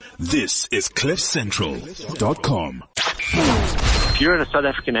This is CliffCentral.com. If you're in a South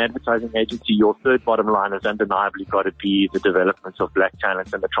African advertising agency, your third bottom line has undeniably got to be the development of black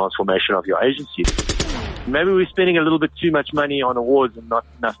talent and the transformation of your agency. Maybe we're spending a little bit too much money on awards and not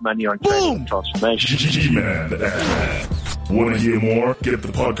enough money on training and transformation. G-Man, the ad man. Want to hear more? Get the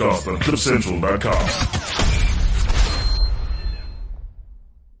podcast on CliffCentral.com.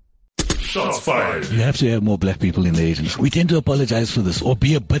 Shots fired. You have to have more black people in the agency. We tend to apologize for this or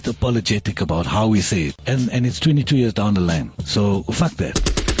be a bit apologetic about how we say it. And it's 22 years down the line. So fuck that.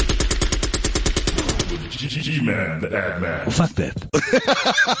 G-Man, the ad man. Fuck that.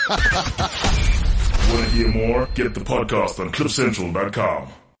 Want to hear more? Get the podcast on CliffCentral.com.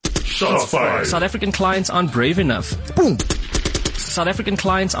 Shots fired. South African clients aren't brave enough. Boom. South African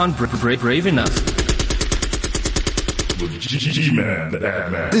clients aren't brave enough. G-Man, the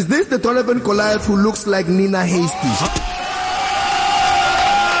ad man. Is this the Donovan Goliath who looks like Nina Hasty?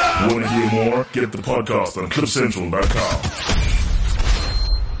 Want to hear more? Get the podcast on CliffCentral.com.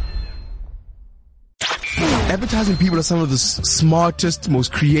 Advertising people are some of the smartest,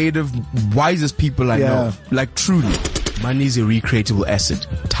 most creative, wisest people I know. Like truly. Money is a recreatable asset.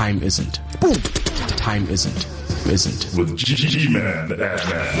 Time isn't. Boom. Time isn't. With G-Man, the ad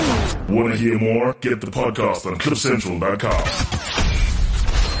man. Want to hear more? Get the podcast on CliffCentral.com.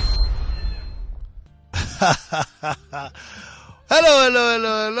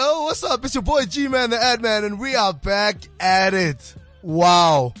 Hello. What's up? It's your boy G-Man, the ad man, and we are back at it.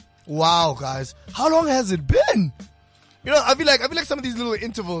 Wow, guys. How long has it been? You know, I feel like some of these little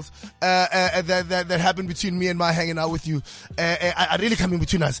intervals that happen between me and my hanging out with you are really coming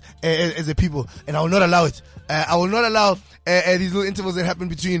between us as a people, and I will not allow it. I will not allow these little intervals that happen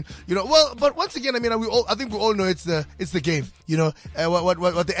between, you know. Well, but once again, I mean, I think we all know it's the game. You know,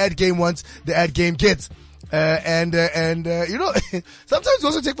 what the ad game wants, the ad game gets. And you know, sometimes you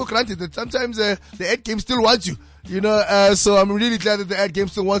also take for granted that sometimes the ad game still wants you. You know, so I'm really glad that the ad game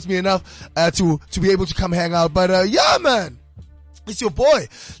still wants me enough to be able to come hang out. But yeah, man, it's your boy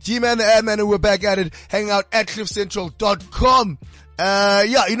G-Man, the ad man, and we're back at it, hanging out at CliffCentral.com.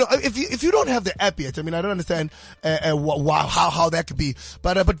 Yeah, you know, if you don't have the app yet, I mean, I don't understand how that could be,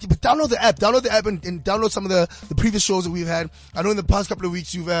 but download the app, and download some of the previous shows that we've had. I know in the past couple of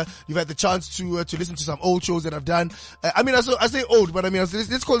weeks you've had the chance to listen to some old shows that I've done. I mean, I say old, but I mean,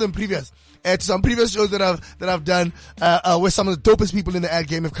 let's call them previous. To some previous shows that I've done, where some of the dopest people in the ad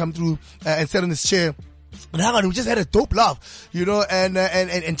game have come through and sat in this chair. And hang on, we just had a dope laugh, you know, and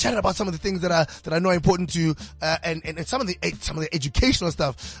chatted about some of the things that I know are important to you, and some of the educational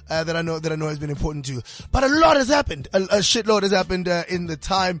stuff, that I know has been important to you. But a lot has happened. A shitload has happened, in the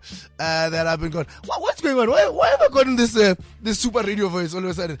time, that I've been gone. What's going on? Why have I gotten this super radio voice all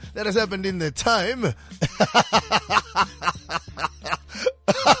of a sudden? That has happened in the time.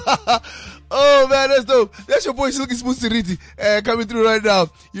 Oh man, that's dope. That's your boy Silky Smooth Siriti, coming through right now.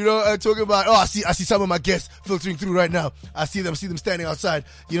 You know, talking about, I see some of my guests filtering through right now. I see them standing outside.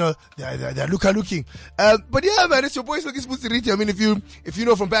 You know, they're looking. But yeah, man, it's your boy Silky Smooth Siriti. I mean, if you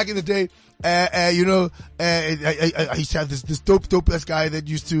know from back in the day, you know, I used to have this dope ass guy that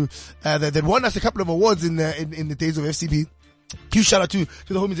used to, that won us a couple of awards in the days of FCB. Huge shout out to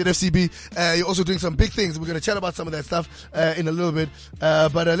the homies at FCB. You're also doing some big things. We're going to chat about some of that stuff in a little bit.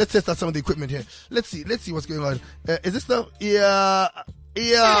 But let's test out some of the equipment here. Let's see what's going on. Is this stuff? Yeah.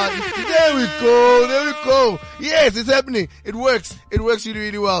 There we go. Yes, it's happening. It works really,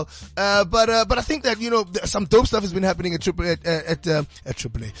 really well. But I think that, you know, some dope stuff has been happening at AAA.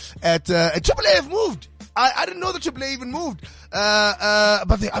 AAA have moved. I didn't know that AAA even moved.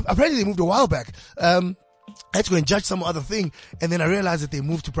 But apparently they moved a while back. I had to go and judge some other thing, and then I realized that they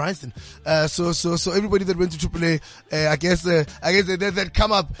moved to Bryanston. So everybody that went to AAA, I guess that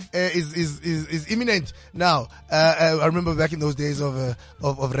come up is imminent now. I remember back in those days of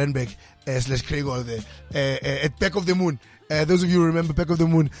Randbeck / Craigor there, at Back of the Moon. Those of you who remember Back of the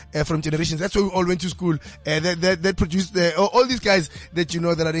Moon from Generations, that's where we all went to school. That produced all these guys that you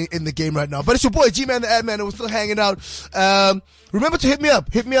know that are in the game right now. But it's your boy G-Man, the ad man, and we're still hanging out. Remember to hit me up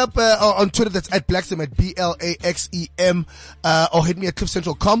on Twitter. That's at Blaxem, at BLAXEM, or hit me at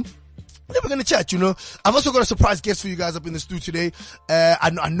CliffCentral.com. Then we're gonna chat, you know. I've also got a surprise guest for you guys up in the studio today. I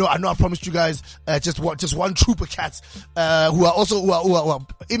know. I promised you guys just one troop of cats who are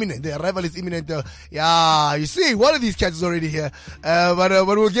imminent. Their arrival is imminent. Yeah, you see, one of these cats is already here. But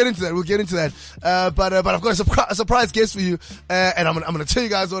we'll get into that. But I've got a surprise guest for you, and I'm gonna tell you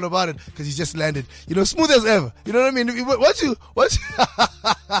guys all about it because he's just landed. You know, smooth as ever. You know what I mean?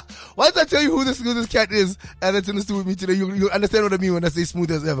 Once I tell you who this cat is that's in the studio with me today, you'll understand what I mean when I say smooth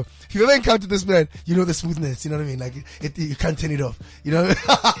as ever. If you've ever encounter this man, you know the smoothness, you know what I mean? Like, you can't turn it off, you know?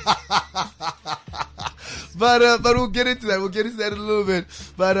 But we'll get into that. We'll get into that in a little bit.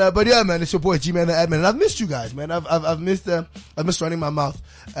 But yeah, man, it's your boy G-Man the Adman, and I've missed you guys, man. I've missed running my mouth,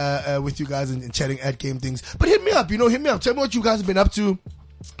 with you guys and chatting ad game things. But hit me up, hit me up. Tell me what you guys have been up to.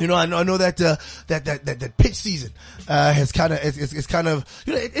 I know that pitch season, has kind of, it's kind of,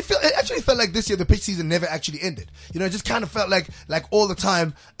 it actually felt like this year the pitch season never actually ended. It just kind of felt like all the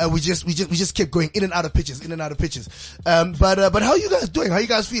time, we just kept going in and out of pitches. But how are you guys doing? How are you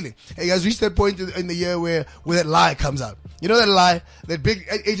guys feeling? Hey, you guys reached that point in the year where that lie comes out. You know that lie, that big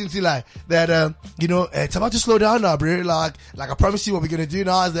agency lie that, it's about to slow down now, bro. Like I promise you what we're gonna do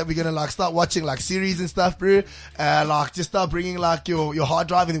now is that we're gonna start watching series and stuff, bro. Just start bringing your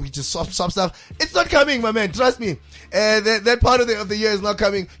hard drive and then we just swap stuff. It's not coming, my man. Trust me. That part of the year is not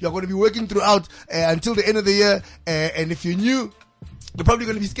coming. You're going to be working throughout, until the end of the year. And if you're new, you're probably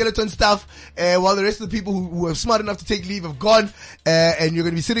going to be skeleton stuff, while the rest of the people who are smart enough to take leave have gone, and you're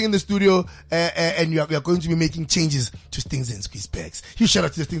going to be sitting in the studio, and you're going to be making changes to Stings and Squeeze Bags. Huge shout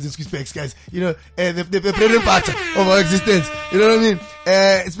out to the Stings and Squeeze Bags, guys. The bread and butter of our existence. You know what I mean?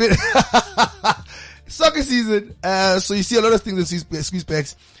 It's been soccer season, so you see a lot of things in Squeeze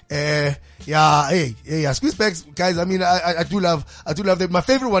Bags. Squeeze Bags, guys. I mean, I do love that. My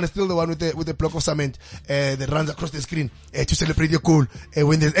favorite one is still the one with the block of cement, that runs across the screen, to celebrate your goal,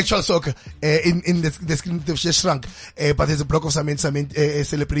 when there's actual soccer, in the screen they've just shrunk, but there's a block of cement,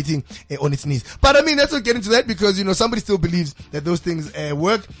 celebrating, on its knees. But I mean, let's not get into that because, somebody still believes that those things,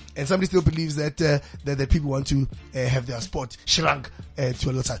 work, and somebody still believes that people want to, have their sport shrunk, to a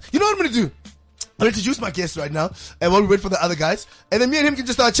little size. You know what I'm gonna do? I'll introduce my guest right now, and while we wait for the other guys, and then me and him can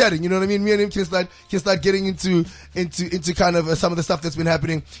just start chatting. You know what I mean? Me and him can start getting into kind of some of the stuff that's been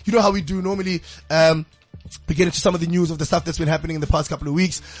happening. You know how we do normally. We get into some of the news of the stuff that's been happening in the past couple of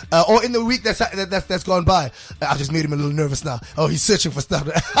weeks, or in the week that's gone by. I just made him a little nervous now. Oh, he's searching for stuff.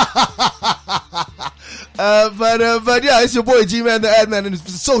 But yeah, it's your boy G-Man the Adman, and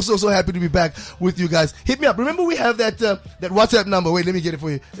it's so happy to be back with you guys. Hit me up. Remember we have that WhatsApp number. Wait, let me get it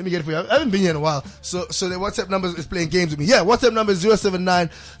for you. I haven't been here in a while. So the WhatsApp number is playing games with me. Yeah, WhatsApp number is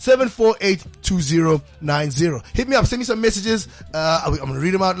 079-748-2090. Hit me up. Send me some messages. I'm gonna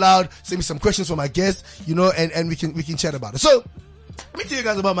read them out loud. Send me some questions for my guests, and we can chat about it. So, let me tell you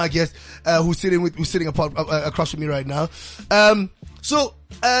guys about my guest, who's sitting across from me right now. So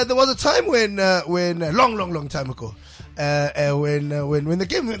there was a time when long time ago, when the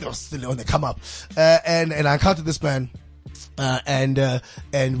game was still on the come up, and I encountered this man. And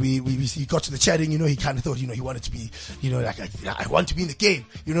we got to the chatting, he kind of thought, he wanted to be, I want to be in the game,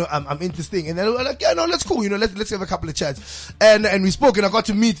 I'm in this thing. And then we're like, yeah, no, that's cool, let's have a couple of chats. And we spoke, and I got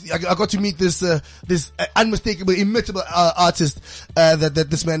to meet this unmistakable, imitable, artist, that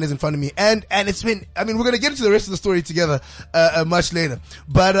this man is in front of me. And it's been, I mean, we're going to get into the rest of the story together, much later.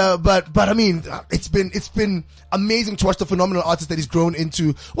 But I mean, it's been amazing to watch the phenomenal artist that he's grown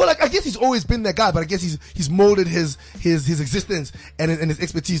into. Well, I guess he's always been that guy, but I guess he's molded his existence and his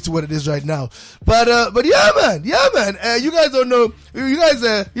expertise to what it is right now. But yeah, man. You guys don't know. You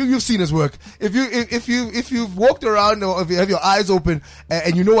guys, you've seen his work. If you've walked around or if you have your eyes open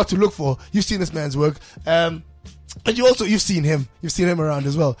and you know what to look for, you've seen this man's work. And you've seen him around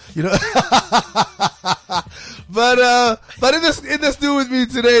as well, But in this dude with me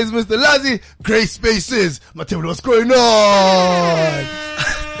today is Mr. Lazi. Great Spaces. Mateo, what's going on?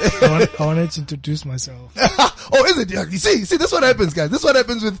 I wanted to introduce myself. Oh, is it? Yeah, you see, this is what happens, guys. This is what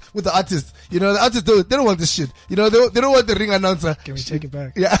happens with the artists. The artists they don't want this shit. They don't want the ring announcer. Can we take it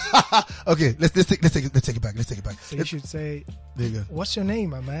back? Yeah. Okay, let's take it back. So you should say, there you go. What's your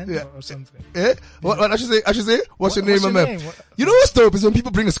name, my man? Yeah. Or something. Yeah? What I should say? What's your name, my man? You know what's dope is when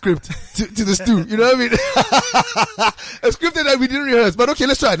people bring a script to the stew. You know what I mean? A script that we didn't rehearse. But okay,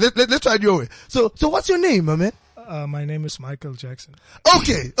 let's try it. Let's try it your way. So what's your name, my man? My name is Michael Jackson.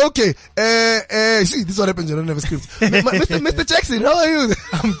 Okay. See, this is what happens when I don't have a script. Mr. Jackson, how are you?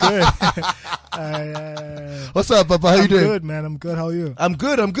 I'm good. What's up, Papa? How you doing? I'm good, man. I'm good. How are you? I'm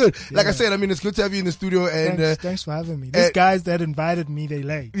good. Yeah. Like I said, I mean, it's good to have you in the studio. And thanks for having me. These guys that invited me, they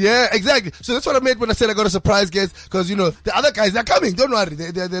late. Yeah, exactly. So that's what I meant when I said I got a surprise guest, because the other guys, they're coming. Don't worry,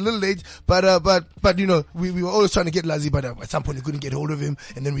 they're a little late. But we were always trying to get Lazi, but at some point we couldn't get hold of him,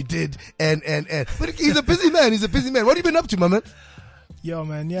 and then we did. But he's a busy man. What have you been up to, my man? Yo,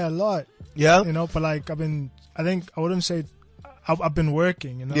 man, yeah, a lot. Yeah? But I wouldn't say I've been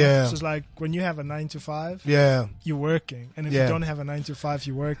working, Yeah. It's just like when you have a 9 to 5, yeah, you're working. And if you don't have a 9 to 5,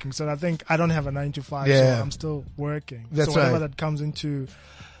 you're working. So I think I don't have a 9 to 5, yeah, so I'm still working. That's so whatever right. that comes into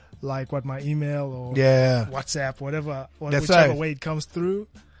like what my email or yeah, WhatsApp, That's whichever right. way it comes through,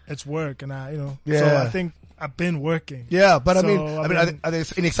 it's work, and so Yeah. I think I've been working. Yeah, but I So, mean, are I've there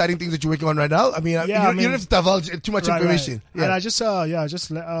any exciting things that you're working on right now? I mean, you don't have to divulge too much information. Right. And I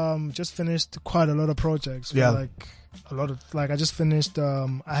just finished quite a lot of projects. Yeah. Like a lot of I just finished. I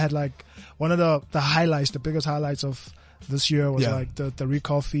had like one of the highlights, the biggest highlights of this year was like the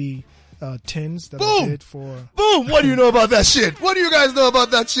Recoffee tins that I did for. Boom! What do you know about that shit? What do you guys know about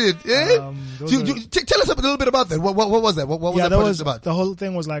that shit? Eh? Tell us a little bit about that. What was that? What was that project about? The whole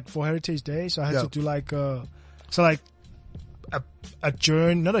thing was like for Heritage Day, so I had to do like a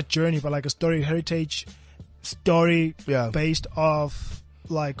journey, not a journey, but like a story, heritage story based off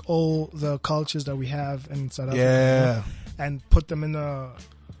like all the cultures that we have in South Africa, and put them in a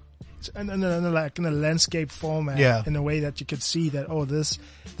landscape format, in a way that you could see that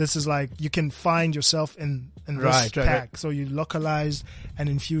this is like you can find yourself in this pack. Right. So you localize and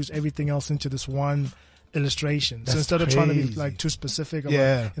infuse everything else into this one illustration. So instead of trying to be like too specific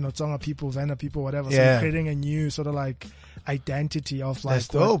about Tsonga people, Venda people, whatever, so you're creating a new sort of like identity of like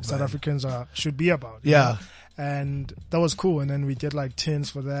what South Africans should be about. You know? And that was cool. And then we did like tins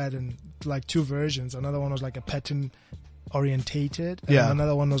for that, and like 2 versions. Another one was like a pattern orientated, and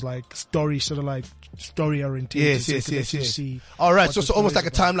another one was like story orientated. Yes. All right, so almost like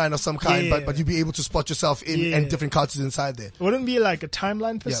a timeline of some kind, but you'd be able to spot yourself in and different cultures inside there. It wouldn't be like a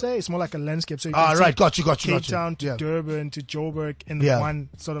timeline per se. It's more like a landscape. So you can got you. Cape Town to Durban to Joburg in one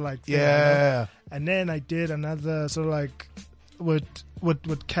sort of like thing, And then I did another sort of like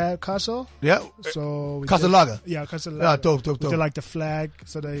with Castle. Yeah. So Castle Lager. Yeah, Castle Lager. Dope. We did like the flag.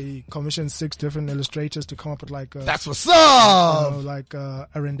 So they commissioned 6 different illustrators to come up with like that's what's up. Like a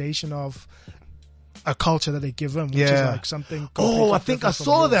rendition of a culture that they give them, which is like something. I think I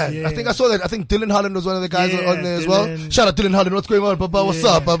saw that. I think Dylan Holland was one of the guys on there as well. Shout out Dylan Holland. What's going on, Baba? What's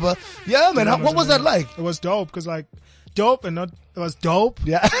up, Baba? Yeah, man. What was that like? It was dope because like. Dope and not it was dope,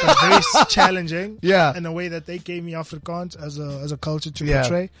 but very challenging. In a way that they gave me Afrikaans as a culture to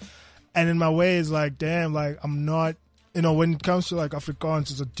portray, and in my way is like, damn, like I'm not, when it comes to like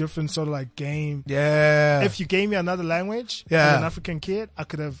Afrikaans, it's a different sort of like game. Yeah. If you gave me another language, as an African kid, I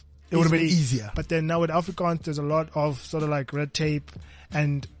could have. It would have been easier. But then now with Afrikaans, there's a lot of sort of like red tape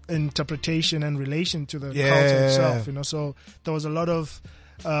and interpretation and relation to the culture itself. So there was a lot of.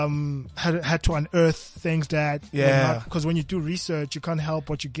 Had to unearth things that because when you do research you can't help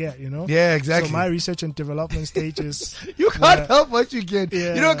what you get, Yeah, exactly. So my research and development stages you can't help what you get.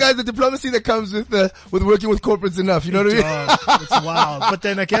 Guys, the diplomacy that comes with working with corporates enough, you know what I mean? It's wild. But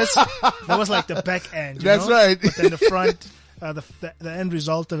then I guess that was like the back end. That's right. But then the front the end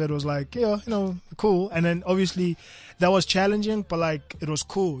result of it was like cool. And then obviously that was challenging, but like it was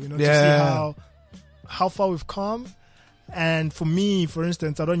cool, to see how far we've come. And for me, for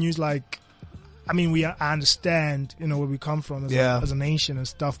instance, I don't use like, I understand, where we come from as a nation and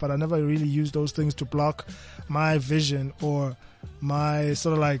stuff, but I never really use those things to block my vision or my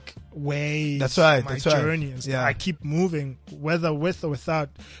sort of like way. That's right. My journey and stuff. I keep moving, whether with or without,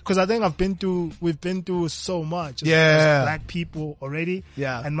 because I think we've been through so much as black people already.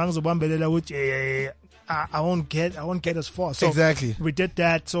 Yeah. And I won't get as far. So exactly. We did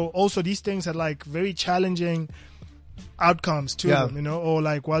that. So also these things are like very challenging outcomes to them, or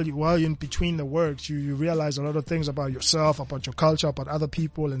like while you're in between the works, you realize a lot of things about yourself, about your culture, about other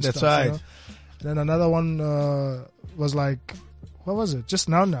people and That's stuff. Right. And then another one was like, what was it? Just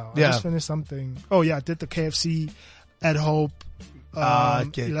now. I just finished something. Oh yeah, I did the KFC at Hope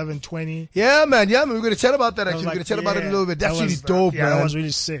 1120. Yeah, man. We're gonna chat about that actually. We're gonna chat about it a little bit. That's really dope, man. That was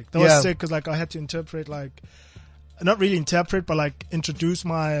really sick. That was sick because like I had to interpret, like not really interpret, but like introduce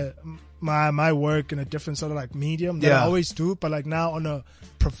my work in a different sort of like medium that I always do, but like now on a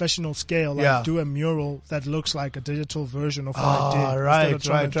professional scale, like do a mural that looks like a digital version of what I did.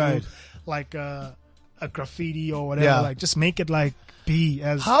 Right. Like a graffiti or whatever, like just make it like be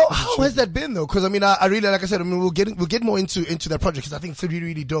as. How has that been though? Because I really, like I said, we'll get more into that project because I think it's really,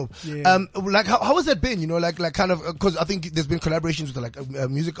 really dope. Yeah. Like how has that been? Like kind of because I think there's been collaborations with like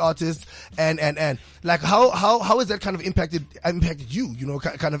music artists and like how has that kind of impacted you?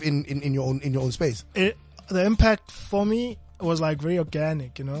 Kind of in your own space. The impact for me was like very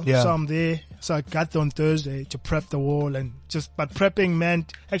organic, Yeah. So I'm there. So I got there on Thursday to prep the wall but prepping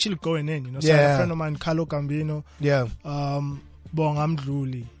meant actually going in, So I had a friend of mine, Carlo Gambino. Yeah. Bongam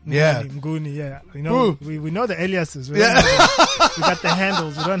Dluli. Mguni, we know the aliases. We got the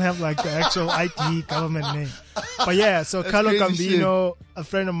handles. We don't have like the actual IT government name. But so Carlo Gambino, a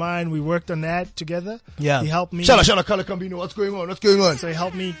friend of mine, we worked on that together. Yeah. He helped me. Shout out Carlo Gambino. What's going on? So he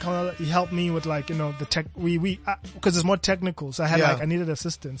helped me with like, the tech, because it's more technical. So I had I needed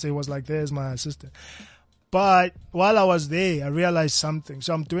assistance. So he was like, there's my assistant. But while I was there, I realized something.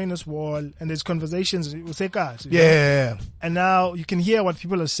 So I'm doing this wall, and there's conversations with guys. Yeah. And now you can hear what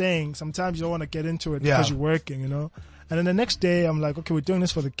people are saying. Sometimes you don't want to get into it because you're working, And then the next day, I'm like, okay, we're doing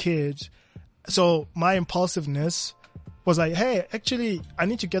this for the kids. So my impulsiveness was like, hey, actually, I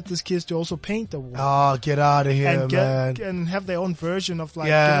need to get these kids to also paint the wall. Oh, get out of here, man. And have their own version of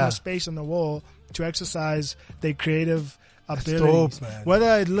getting a space on the wall to exercise their creative abilities. Dope, man.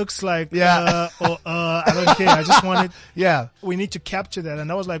 Whether it looks like I don't care. I just wanted. Yeah. We need to capture that, and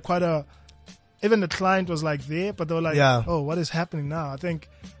that was like quite a. Even the client was like there, but they were like, "Oh, what is happening now?" I think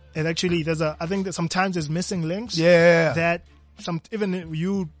it actually I think that sometimes there's missing links. Yeah. That even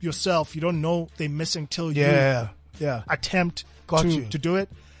you yourself, you don't know they're missing till you attempt to do it.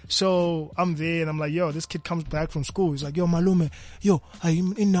 So I'm there and I'm like, yo, this kid comes back from school. He's like, yo, malume, yo,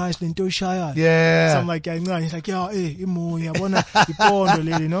 I'm in Iceland, Shire. Yeah. So I'm like, he's like, yo, hey, Yeah. I'm like, and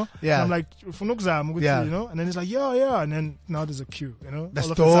then he's like, yeah. And then now there's a queue, That's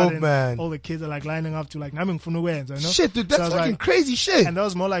all of dope, a sudden, man. all the kids are like lining up to like, Shit, dude, that's fucking crazy shit. And that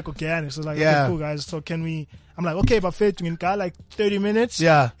was more like organic. So it's like, okay, cool, guys. So can we? I'm like, okay, but fit, we got like 30 minutes.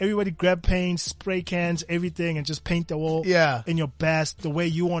 Yeah. Everybody grab paint, spray cans, everything, and just paint the wall. Yeah. In your best, the way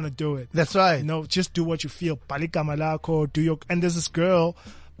you want to do it. That's right. Just do what you feel. Palika malako, do your. And there's this girl.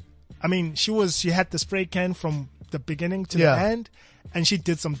 I mean, she had the spray can from the beginning to the end, and she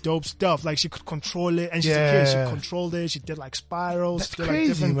did some dope stuff. Like she could control it, and she's a kid. She controlled it. She did like spirals. That's she did crazy,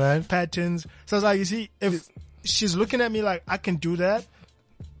 like different man. patterns. So I was like, you see, if she's looking at me like I can do that.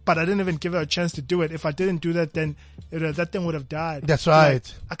 But I didn't even give her a chance to do it. If I didn't do that, then that thing would have died. That's right. Like,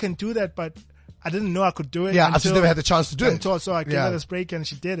 I can do that, but I didn't know I could do it. Yeah, I just never had the chance to do it. So I gave her the spray can and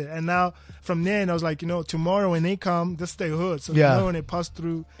she did it. And now from there, and I was like, tomorrow when they come, this is their hood. So tomorrow when they pass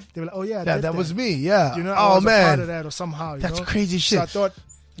through, they were like, oh yeah, that was me. Yeah. I was a part of that or somehow. That's crazy shit. So I thought.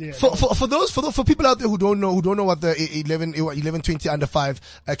 Yeah, for people out there who don't know what the 11-20 under 5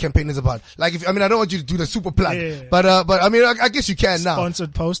 campaign is about. Like, I don't want you to do the super plug, but I mean, I guess you can now.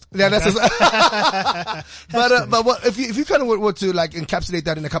 Sponsored post. Yeah, that's. But what if you kind of were to like encapsulate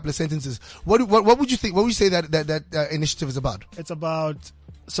that in a couple of sentences? What would you think? What would you say that initiative is about? It's about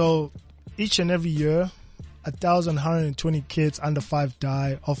each and every year, 1,120 kids under 5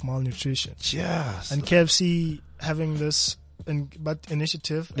 die of malnutrition. Yes. And KFC having this.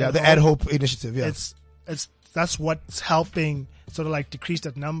 Initiative. Yeah, the Ad Hope initiative. Yeah, that's what's helping sort of like decrease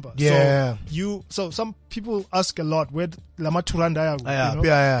that number. Yeah. So some people ask a lot where Lama Turanda,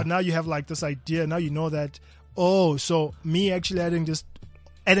 But now you have like this idea. Now you know that. Oh, so me actually adding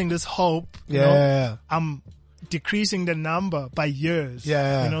this hope. I'm decreasing the number by years.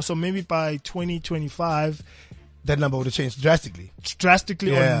 Yeah. So maybe by 2025. That number would have changed drastically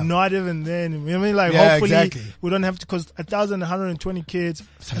or not even then. I mean, like, hopefully we don't have to, because 1,120 kids,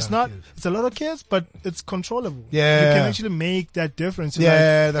 it's a lot of kids, but it's controllable. Yeah. You can actually make that difference.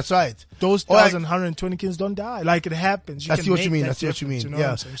 Yeah, that's right. Those 1,120 kids don't die. Like, it happens. I see what you mean. I see what you mean.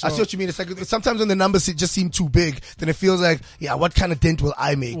 I see what you mean. It's like, sometimes when the numbers just seem too big, then it feels like, what kind of dent will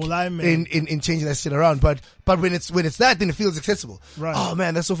I make in changing that shit around? But when it's that, then it feels accessible. Right. Oh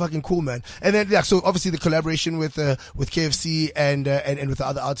man, that's so fucking cool, man. And then, so obviously the collaboration with KFC and with the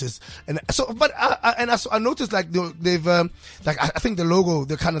other artists. And so, but I noticed like they've like I think the logo,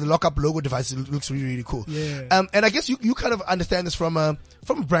 the kind of the lock-up logo device looks really, really cool. Yeah. And I guess you kind of understand this from a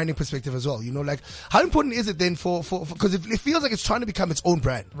branding perspective as well. Like how important is it then for because it feels like it's trying to become its own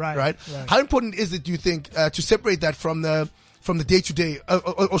brand, right? How important is it, do you think, to separate that from the day-to-day,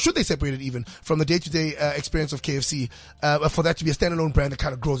 or should they separate it even from the day-to-day experience of KFC, for that to be a standalone brand that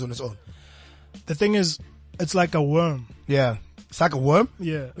kind of grows on its own? The thing is, it's like a worm. Yeah. It's like a worm?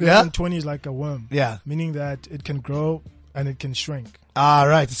 Yeah. 1120 is like a worm. Yeah. Meaning that it can grow and it can shrink. Ah,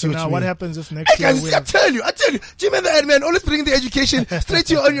 right. So now what happens if next year guys, I tell you, G-Man the Ad Man, always bringing the education straight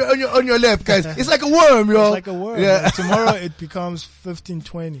to you on your lap, guys. It's like a worm, yo. It's like a worm. Yeah. Tomorrow it becomes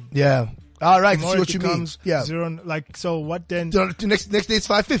 1520. Yeah. All right, tomorrow see what you mean. Yeah. Zero, like, so what then? Next day it's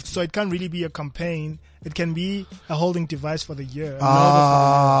 550. So it can't really be a campaign. It can be a holding device for the year.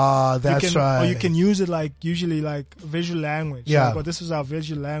 That's right. Or you can use it like, usually like visual language. Yeah. Like, this is our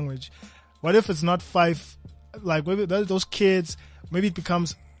visual language. What if it's not 5, like maybe those kids, maybe it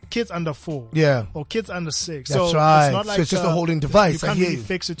becomes kids under 4. Yeah. Or kids under 6. That's so right. It's not like so it's just a holding device. You can't really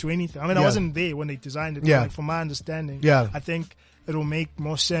fix it to anything. I mean, I wasn't there when they designed it. Yeah. Like, from my understanding. Yeah. I think it'll make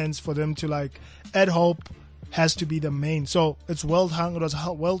more sense for them to like, Ad Hope has to be the main. So it's World Hunger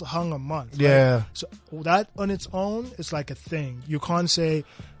Month. Yeah. Right? So that on its own is like a thing. You can't say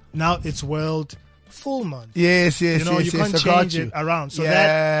now it's World Full Month. Yes. You can't change it around. So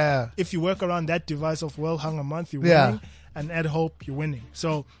that if you work around that device of World Hunger Month, you're winning, and Ad Hope, you're winning.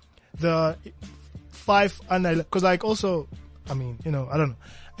 So 5 under, because like also, I mean, I don't know.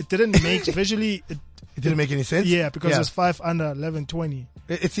 It didn't make visually. It didn't make any sense. Yeah, because it's 5 under 1120.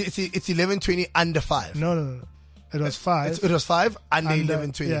 It's 1120 under 5. No. It was 5. It was 5 under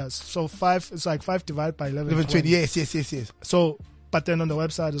 1120. Yes. So 5. It's like 5 divided by 1120. Yes. So, but then on the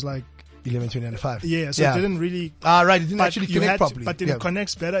website it's like 1120 under 5. Yeah. So it didn't really. Right. It didn't actually connect properly. But it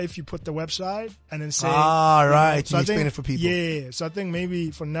connects better if you put the website and then say. Right. So you explain it for people. Yeah. So I think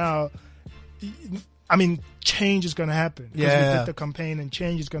maybe for now, I mean, change is going to happen. Yeah. We did the campaign and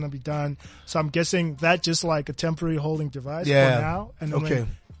change is going to be done. So I'm guessing that just like a temporary holding device for now. And then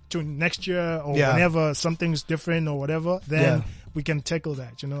to next year or whenever something's different or whatever, then we can tackle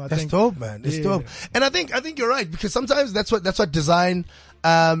that. I that's think dope, man. It's dope. And I think you're right, because sometimes that's what design,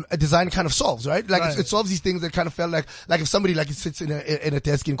 a design kind of solves, right? Like it solves these things that kind of felt like if somebody like sits in a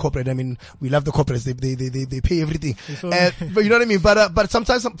desk in corporate. I mean, we love the corporates. They pay everything. But you know what I mean? But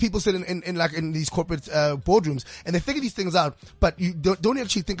sometimes some people sit in these corporate, boardrooms and they figure these things out, but you don't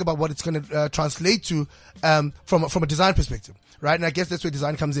actually think about what it's going to, translate to, from a design perspective. Right, and I guess that's where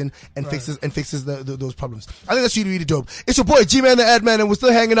design comes in and fixes those problems. I think that's really, really dope. It's your boy G-Man the Ad Man, and we're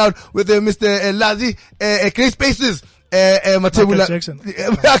still hanging out with Mr. Lazi, Great Spaces. Michael Jackson.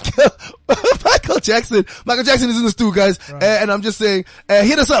 Michael Jackson. Michael Jackson is in the stew, guys. And I'm just saying,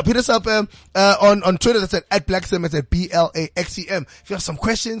 hit us up, on Twitter. That's at Blaxem. It's at BLAXEM. If you have some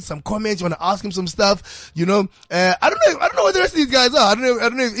questions, some comments, you want to ask him some stuff, I don't know what the rest of these guys are. I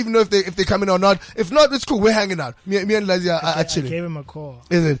don't even know if they come in or not. If not, it's cool. We're hanging out. Me and Lazi are chilling. I gave him a call.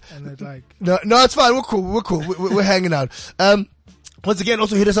 Is it? And it's like, no, it's fine. We're cool. We're hanging out. Once again,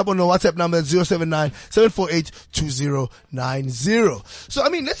 also hit us up on the WhatsApp number 079-748-2090. So, I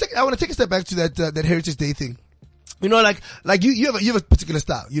mean, I want to take a step back to that Heritage Day thing. Like you have a particular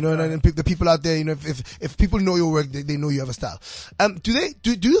style, and the people out there, if people know your work, they know you have a style. Do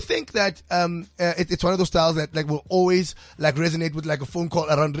you think that, it's one of those styles that like will always like resonate with like a phone call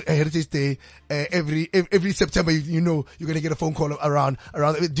around Heritage Day, every September, you're going to get a phone call around,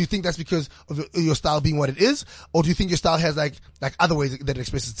 do you think that's because of your style being what it is? Or do you think your style has like other ways that it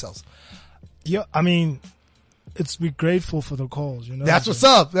expresses itself? Yeah, I mean, we're grateful for the calls, That's what's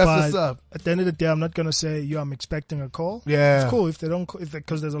up. What's up. At the end of the day, I'm not gonna say, I'm expecting a call. Yeah. It's cool if they don't,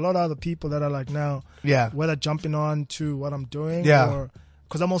 because there's a lot of other people that are like now, whether jumping on to what I'm doing, or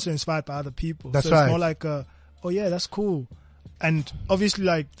because I'm also inspired by other people. That's so it's more like, that's cool. And obviously,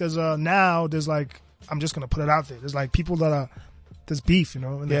 like there's like, I'm just gonna put it out there. There's like people there's beef, in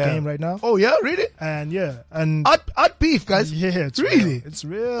the game right now. Oh yeah, really? And and art beef, guys. Yeah, it's really real. It's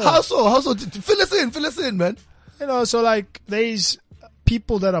real. How so? Fill us in, man. So like there's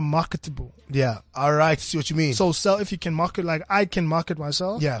people that are marketable. Yeah. All right. See what you mean. So if you can market, like I can market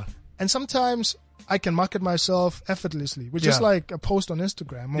myself. Yeah. And sometimes I can market myself effortlessly, which is like a post on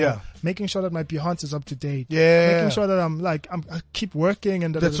Instagram, or making sure that my Behance is up to date. Yeah. Making sure that I keep working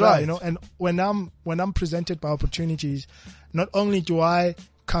and that's right. And when I'm presented by opportunities, not only do I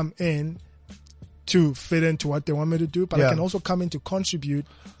come in to fit into what they want me to do, but I can also come in to contribute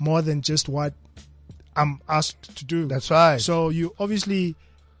more than just what I'm asked to do. That's right. So you obviously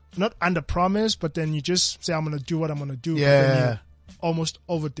not under promise, but then you just say, I'm going to do what I'm going to do. Yeah. But then you almost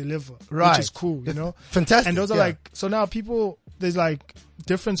over deliver, right? Which is cool, Fantastic. And those are like, so now people, there's like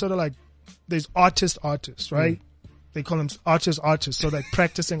different sort of like, there's artists, right? They call them artists. So like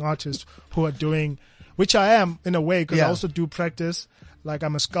practicing artists who are doing, which I am in a way, because I also do practice. Like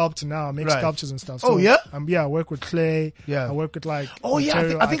I'm a sculptor now. I make sculptures and stuff. So I work with clay. Yeah. I work with like. Oh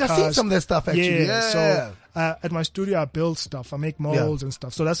yeah, I think I've seen some of that stuff actually. Yeah. So at my studio I build stuff. I make molds and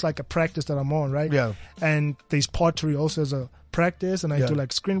stuff. So that's like a practice that I'm on, right? Yeah. And there's pottery also as a practice, and I do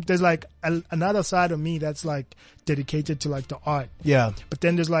like screen. There's like another side of me that's like dedicated to like the art. Yeah. But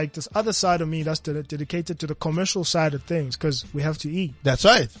then there's like this other side of me that's dedicated to the commercial side of things, because we have to eat. That's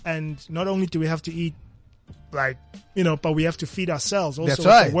right. And not only do we have to eat, like, but we have to feed ourselves also. That's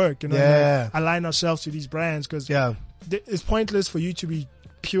right. To work, align ourselves to these brands, because it's pointless for you to be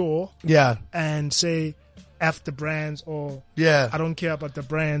pure and say F the brands, or I don't care about the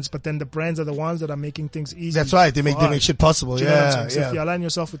brands, but then the brands are the ones that are making things easy. That's right. They make shit possible. So if you align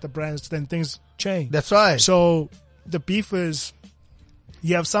yourself with the brands, then things change. That's right. So the beef is,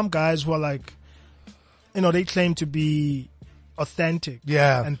 you have some guys who are like, they claim to be authentic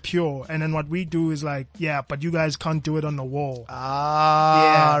and pure, and then what we do is like, but you guys can't do it on the wall.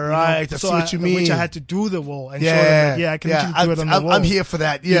 Right. I see what you mean. Which I had to do the wall and show them that, I can actually do it on the wall. I'm here for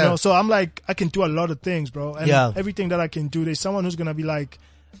that. So I'm like, I can do a lot of things, bro, and everything that I can do, there's someone who's gonna be like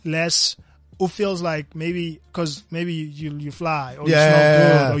less who feels like maybe you fly or you smell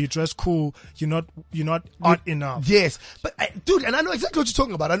good or you dress cool, you're not art enough. Yes, but dude, and I know exactly what you're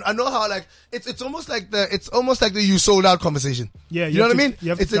talking about. I know how like it's almost like the you sold out conversation. Yeah, you know what I mean. You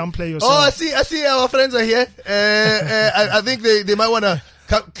have to downplay yourself. Oh, I see. Our friends are here. I think they might want to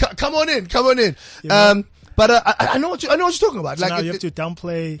come on in. Yeah. But I know what you're talking about. So like now you have to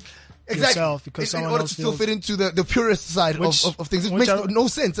downplay. Exactly. Yourself because in order to still fit into the purest side of things. It makes no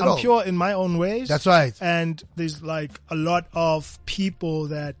sense at all. I'm pure in my own ways. That's right. And there's like a lot of people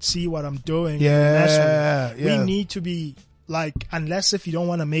that see what I'm doing. Yeah. We need to be like, unless if you don't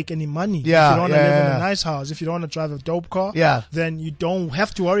want to make any money, if you Yeah, don't want to yeah, live in yeah. a nice house, if you don't want to drive a dope car, Yeah. then you don't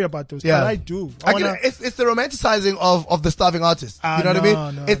have to worry about those. Yeah. But I do. It's the romanticizing of the starving artist. You know what I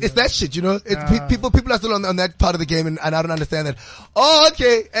mean? It's that shit, you know? People are still on that part of the game and I don't understand that. Oh,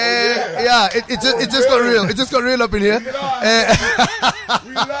 okay. It just got real. It just got real up in here.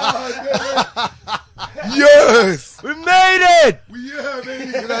 Yes! We made it! Yeah, baby.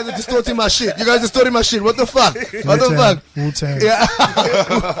 You guys are distorting my shit. What the fuck? Wu-Tang. Yeah.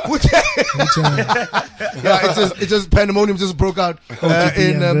 Yeah, it just pandemonium just broke out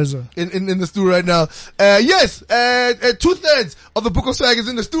in the stew right now. Yes, 2/3 of the Book of Swag is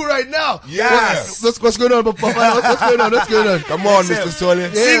in the stew right now. Yes. What's going on, Papa? What's going on? Come on, Mr. Sole.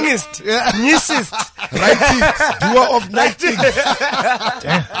 Singist. Yeah. Musicist. Rightist. Doer of night things.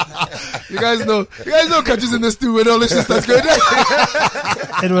 You guys know countries in the stew when all this shit starts going on.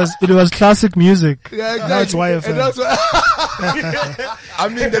 It was classic music. Yeah, exactly. Now it's YFM. I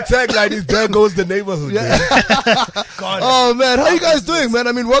mean, the tagline is "There goes the neighborhood." Yeah. Oh man, how you guys doing, man?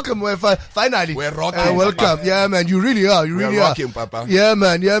 I mean, welcome. Finally, we're rocking. Welcome. Papa. Yeah, man. You really are. We're rocking, Papa. Yeah,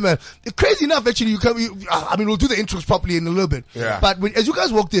 man. Crazy enough, actually, we'll do the intros properly in a little bit. Yeah. But as you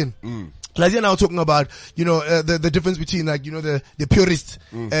guys walked in. Lazia and I were talking about, the difference between like, the purists,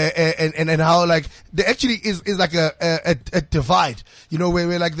 and how like, there actually is like a divide,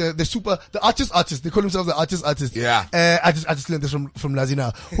 where like the artists, they call themselves the artists. Yeah. I just learned this from Lazia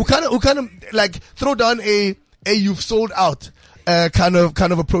now, who kind of like throw down a you've sold out, kind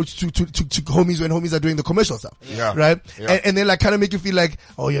of approach to homies when homies are doing the commercial stuff. Yeah. Right? Yeah. And then like kind of make you feel like,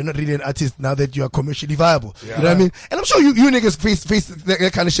 oh, you're not really an artist now that you are commercially viable. Yeah. You know what I mean? And I'm sure you niggas face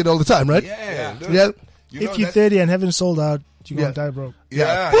that kind of shit all the time, right? Yeah. Yeah. If you're 30 and haven't sold out, you're gonna die broke.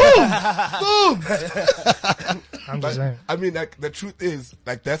 Yeah. Boom! I'm just saying. I mean, like, the truth is,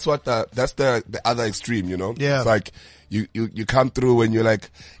 like, that's the other extreme, Yeah. It's like, you come through when you're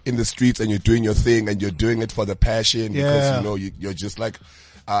like in the streets and you're doing your thing and you're doing it for the passion because, you're just like,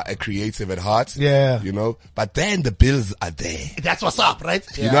 a creative at heart. Yeah. But then the bills are there. That's what's up, right?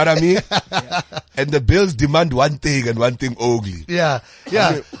 You know what I mean? And the bills demand one thing and one thing only. Yeah.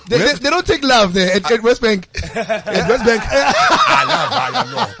 I mean, they don't take love there at West Bank. At West Bank,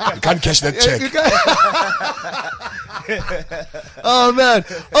 you can't cash that check. Oh man,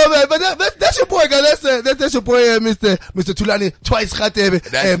 but that's your boy, guys. That's your boy, Mr. Tulani Twice Khatebe.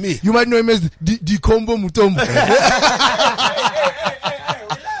 That's me. You might know him as Dikombo Mutombo.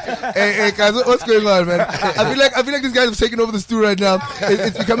 Hey guys, what's going on, man? I feel like these guys have taken over the stew right now.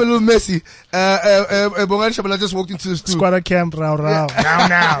 It's become a little messy. Bongan Shabala just walked into the stew. Squatter camp, rao. Now.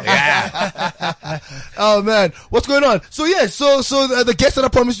 Yeah. Oh man, what's going on? So the guests that I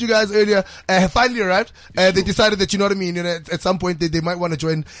promised you guys earlier have finally arrived. They decided that, you know what I mean, at some point they might want to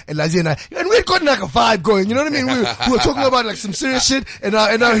join Lazia and I. And we had gotten like a vibe going, you know what I mean? We were talking about like some serious shit, and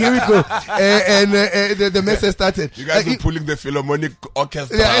now here we go. And the mess has started. You guys are pulling the Philharmonic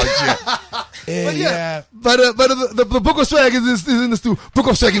Orchestra out here. But the Book of Swag is in the stew. Book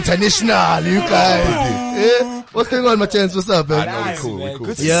of Swag International, you guys. What's going on, my chance? What's up, man? I know, we're cool.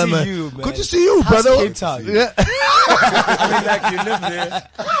 Good to see you, man. Good to see you, How's brother. Cape Town? Yeah. I mean, like, you live there.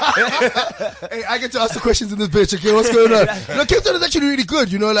 Hey, I get to ask the questions in this bitch. Okay, what's going on? Cape Town is actually really good.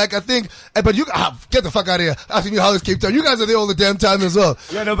 Like, I think, but you get the fuck out of here asking me how is Cape Town. You guys are there all the damn time as well.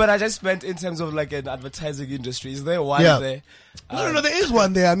 Yeah, no, but I just meant in terms of like an advertising industry. Is there one there? No, there is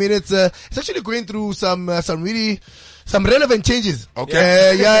one there. I mean, it's actually going through some relevant changes.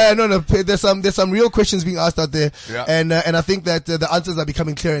 Okay. No. There's some real questions being asked out there. Yeah. And I think that the answers are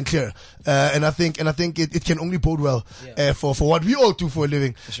becoming clearer and clearer. And I think it can only bode well, for what we all do for a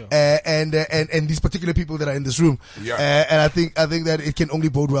living. For sure. And these particular people that are in this room. Yeah. And I think that it can only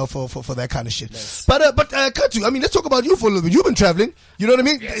bode well for that kind of shit. Nice. But Katu, I mean, let's talk about you for a little bit. You've been traveling. You know what I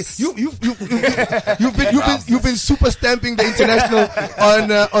mean? Yes. You've been super stamping the international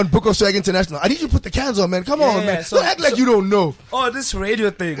on Book of Swag International. I need you to put the cans on, man. Come on, man. Don't act like you don't know. Oh, this radio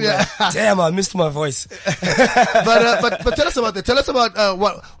thing. Yeah. Damn, I missed my voice. But tell us about that. Tell us about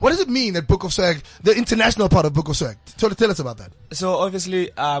what does it mean that Book of Swag, the international part of Book of Swag? Tell us about that. So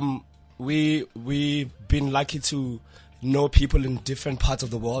obviously, we've been lucky to know people in different parts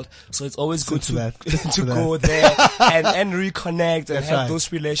of the world, so it's always good to go there and reconnect and have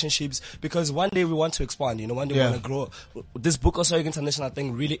those relationships, because one day we want to expand, one day we want to grow. This Book of Swag International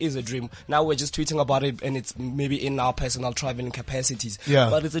thing really is a dream. Now we're just tweeting about it, and it's maybe in our personal traveling capacities,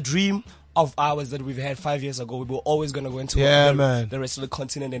 but it's a dream of ours that we've had 5 years ago. We were always going to go into the rest of the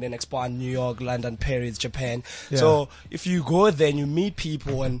continent and then expand: New York, London, Paris, Japan. So if you go there and you meet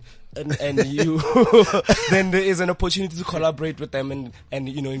people and you then there is an opportunity to collaborate with them and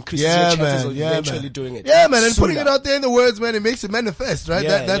increase your chances of eventually doing it. Yeah, man, and putting it out there in the words, man, it makes it manifest, right?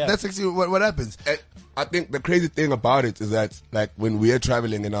 That's actually what happens. I think the crazy thing about it is that, like, when we are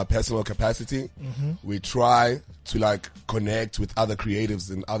traveling in our personal capacity, we try to, like, connect with other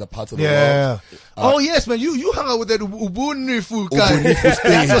creatives in other parts of the world. Oh yes, man, you hung out with that Ubunifu guy.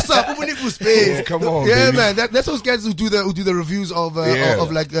 That's what's up, Ubunifu Space. Come on, baby. Man. That's those guys who do the reviews of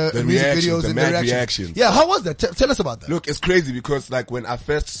like the music videos and the reactions. Yeah, how was that? Tell us about that. Look, it's crazy because, like, when I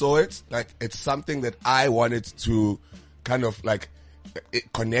first saw it, like, it's something that I wanted to kind of like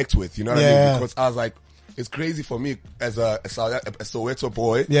connect with. You know what I mean? Because I was like, it's crazy for me as a Soweto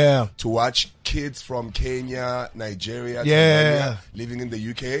boy to watch kids from Kenya, Nigeria, Tanzania, living in the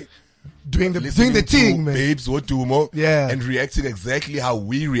UK, doing the thing, man. Babes Wodumo, and reacting exactly how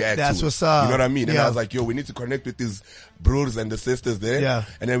we react. That's to what's it. up. You know what I mean? And I was like, yo, we need to connect with these brothers and the sisters there. Yeah.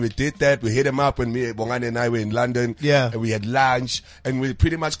 And then we did that. We hit them up when Bongani and I were in London. Yeah. And we had lunch and we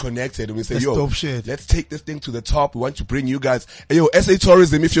pretty much connected. And we said, yo, dope shit. Let's take this thing to the top. We want to bring you guys. Hey, yo, SA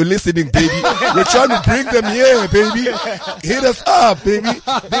Tourism, if you're listening, baby, we're trying to bring them here, baby. Hit us up, baby.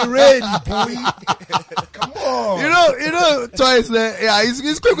 They're ready, boy. Come on. You know, Twice there. Yeah,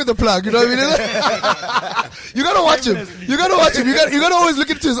 he's quick with the plug. You know what I mean? You gotta watch him. You gotta always look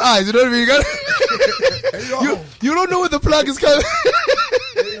into his eyes. You know what I mean? You don't know where the plug is coming.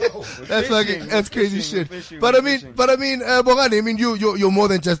 That's crazy shit. But I mean, Bongani, I mean, you're more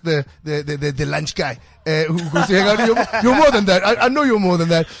than just the lunch guy. Who goes to hang out. You're more than that. I know you're more than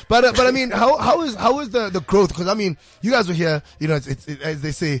that. But I mean, how is the growth? Because I mean, you guys were here. You know, it's as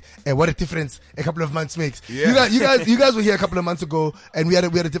they say, what a difference a couple of months makes. Yeah. You guys were here a couple of months ago, and we had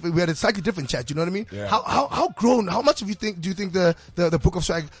a slightly different chat. You know what I mean? Yeah. How grown? How much do you think the Book of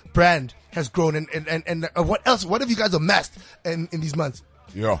Swag brand has grown? And what else? What have you guys amassed in these months?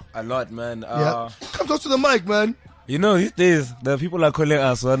 Yeah, a lot, man. Come close to the mic, man. You know, these days, the people are calling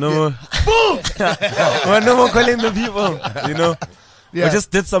us. We're no more. Boom! We're no more calling the people. You know? Yeah. We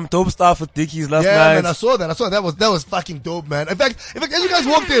just did some dope stuff with Dickies last night. Yeah, man, I saw that. That was fucking dope, man. In fact, as you guys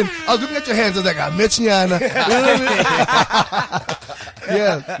walked in, I was looking at your hands. I was like, I met Nyana.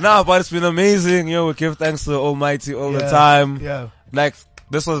 Yeah. Nah, but it's been amazing. You know, we give thanks to the Almighty all the time. Yeah. Like,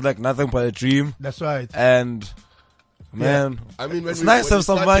 this was like nothing but a dream. That's right. And... man, I mean, it's nice to have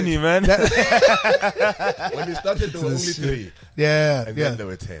some money, man. When we started, there were only 3. Yeah, and then there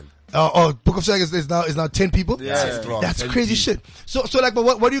were 10. Oh, Book of Swag is now 10 people. Yeah, that's crazy shit. So like, but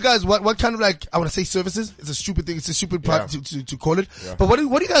what do you guys? What kind of, like, I want to say services? It's a stupid thing. It's a stupid part to call it. Yeah. But what do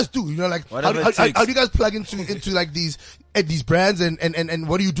you guys do? You know, like, how do you guys plug into like these brands and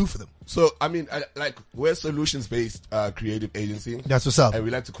what do you do for them? So, I mean, like, we're solutions-based creative agency. That's what's up. And we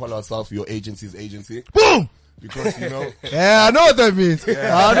like to call ourselves your agency's agency. Boom! Because, you know. Yeah, I know what that means.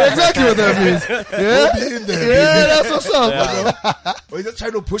 Yeah. I know exactly what that means. Yeah, we'll be in there, that's what's up. Yeah. We're just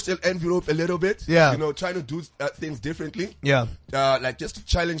trying to push the envelope a little bit. Yeah. You know, trying to do things differently. Yeah. Like, just to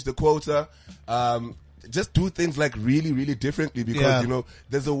challenge the quota. Just do things like really, really differently because, you know,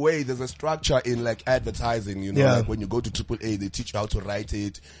 there's a structure in like advertising, you know, like when you go to AAA, they teach you how to write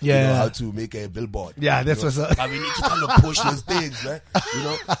it, you know, how to make a billboard. Yeah, that's what's up. And we need to kind of push those things, man. You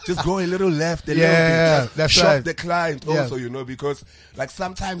know, just go a little left, a little bit. That's shock right. the client also, you know, because like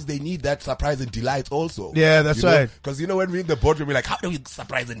sometimes they need that surprise and delight also. Yeah, that's right. Because, you know, when we're in the boardroom, we're like, how do we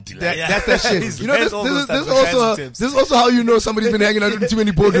surprise and delight? That's that shit. You know, this is also how you know somebody's been hanging out in too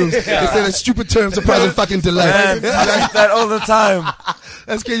many boardrooms. They say that stupid term, surprise and fucking delight. Like that all the time.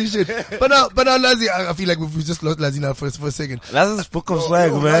 That's crazy shit. But now, Lazi, I feel like we've just lost Lazi now for a second. Lazi's Book of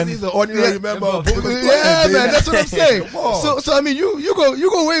Swag, man. Lazi's the ordinary member of Book of Swag. Yeah, man, that's what I'm saying. So I mean, you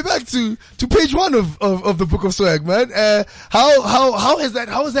go way back to page 1 of the Book of Swag, man. How has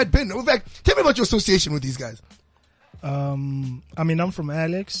that been? In fact, tell me about your association with these guys. I mean, I'm from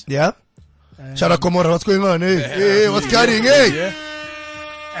Alex. Yeah. Shout out Komora, what's going on? Hey, what's carrying? Hey. Yeah.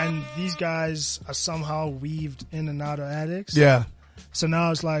 And these guys are somehow weaved in and out of Alex. Yeah. So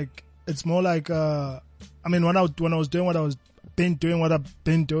now it's like, it's more like, I mean, when I was doing what I've been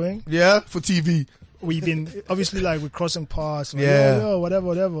doing. Yeah, for TV. We've been, obviously, like, we're crossing paths. Like, yo,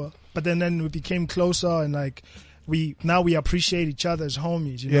 whatever. But then we became closer and, like, we appreciate each other as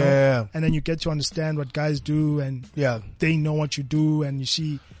homies, you Yeah. know? And then you get to understand what guys do, and they know what you do, and you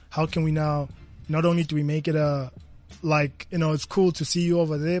see how can we now, not only do we make it it's cool to see you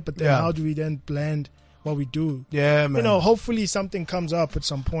over there, but then how do we then blend what we do? Yeah, man. You know, hopefully something comes up at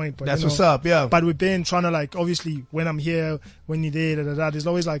some point. But, That's what's up, yeah. But we've been trying to, like, obviously, when I'm here, when you're there, there's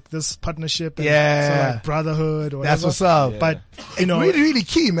always, like, this partnership and sort of, like, brotherhood or whatever. That's what's up. Yeah. But, you know. It's really, really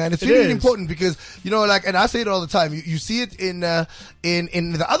key, man. It's really important because, you know, like, and I say it all the time, you see it in the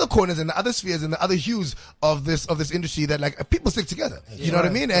other corners, in the other spheres, in the other hues of this industry that, like, people stick together. You know what I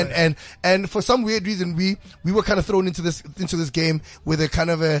mean? And for some weird reason, we were kind of thrown into this game with a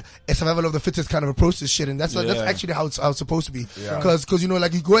kind of a survival of the fittest kind of approach to shit. And that's actually how it's supposed to be. Cause, you know,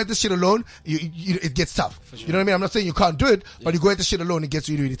 like, you go at this shit alone, it gets tough. You know what I mean? I'm not saying you can't do it, but you go at this shit alone, it gets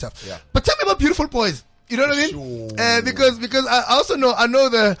really, really tough. But tell me about Beautiful Boys. You know what I mean? Because I also know,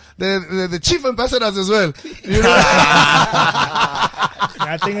 the chief ambassadors as well. You know?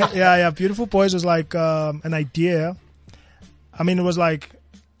 I think, Beautiful Boys was like, an idea. I mean, it was like,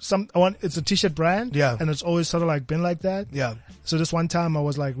 it's a t-shirt brand. Yeah. And it's always sort of like been like that. Yeah. So this one time I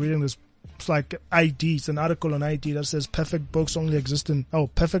was like reading this, it's like ID. It's an article on ID that says perfect boys only exist in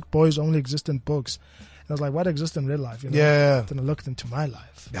books. And I was like, what exists in real life? You know? Yeah. Then I looked into my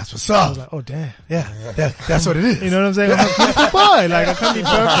life. That's what's up. I was like, oh damn. Yeah. That's what it is. You know what I'm saying? I'm a beautiful boy. Like, I can't be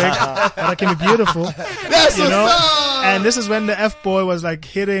perfect, but I can be beautiful. That's what's up. And this is when the F-boy was like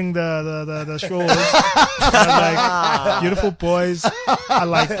hitting the shows. I was like, beautiful boys. I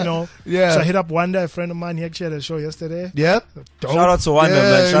like, you know. Yeah. So I hit up Wanda, a friend of mine. He actually had a show yesterday. Yeah. Dope. Shout out to Wanda,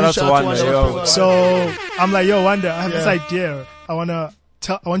 man. Shout out to Wanda. Yo. So I'm like, yo, Wanda, I have this idea. I want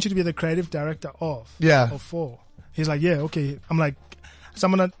you to be the creative director of. Yeah. Or for. He's like, yeah, okay. I'm like, so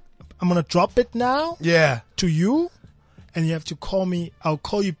I'm gonna drop it now. Yeah. To you, and you have to call me. I'll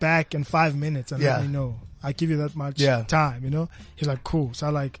call you back in 5 minutes and let me know. I give you that much time, you know? He's like, cool. So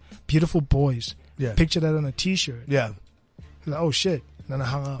I like, Beautiful Boys. Yeah. Picture that on a t-shirt. Yeah. He's like, oh shit. And then I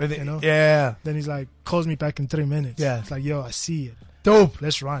hung up, you know? Yeah. Then he's like, calls me back in 3 minutes. Yeah. It's like, yo, I see it. Dope.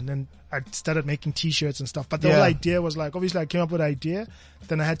 Let's run. And I started making t-shirts and stuff. But the whole idea was like, obviously I came up with an idea,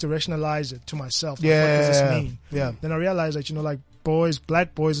 then I had to rationalize it to myself. Like, what does this mean? Yeah. Then I realized that, you know, like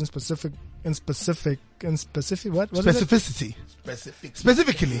black boys in specific, what? Specificity.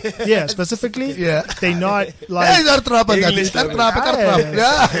 Specifically. Yeah, specifically. Yeah. They not like. English.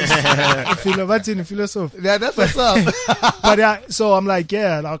 Philosophy. Yeah, that's what's up. But yeah, so I'm like,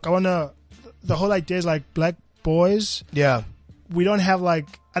 yeah, like the whole idea is like black boys. Yeah. We don't have like,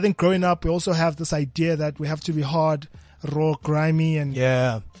 I think growing up, we also have this idea that we have to be hard, raw, grimy, and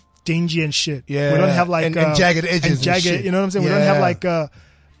dingy and shit. Yeah. We don't have like, and jagged edges. And jagged, shit. you know what I'm saying? Yeah. We don't have like a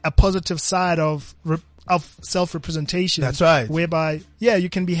positive side of self-representation. That's right. Whereby, you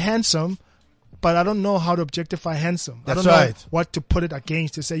can be handsome, but I don't know how to objectify handsome. That's I don't right. know what to put it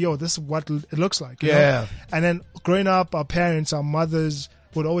against to say, yo, this is what it looks like. You Yeah. know? And then growing up, our parents, our mothers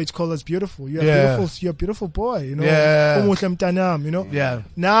would always call us beautiful. You're a beautiful boy, you know. Yeah. You know. Yeah.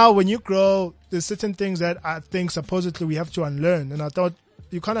 Now, when you grow, there's certain things that I think supposedly we have to unlearn. And I thought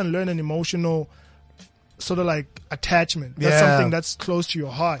you can't unlearn an emotional sort of like attachment. That's something that's close to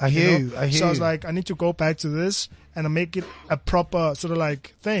your heart. I hear you. So I was like, I need to go back to this and make it a proper sort of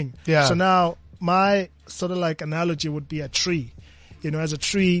like thing. Yeah. So now my sort of like analogy would be a tree. You know, as a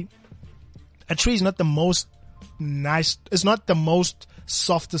tree is not the most nice, it's not the most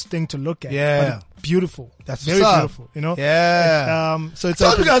softest thing to look at. Yeah. But it's beautiful. That's very beautiful, you know? Yeah. So it's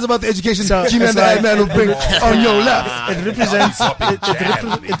tell you guys about the education G-Man the Ad Man will bring on your lap. It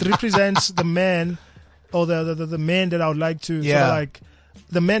represents the man, or the man that I would like to sort of like,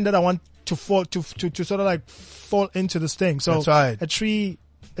 the man that I want to fall to sort of like fall into this thing. So that's right. A tree,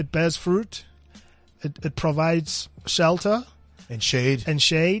 it bears fruit, it provides shelter and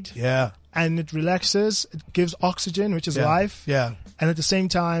shade. Yeah. And it relaxes, it gives oxygen, which is life. Yeah. And at the same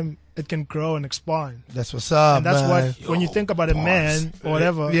time, it can grow and expand. That's what's up, and that's man. what, when you think about a man or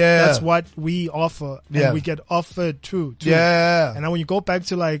whatever, that's what we offer. And we get offered too. Yeah. And then when you go back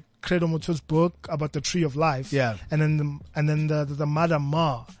to like Credo Moto's book about the tree of life. Yeah. And then the Mother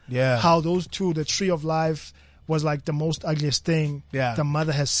Ma. Yeah. How those two, the tree of life was like the most ugliest thing the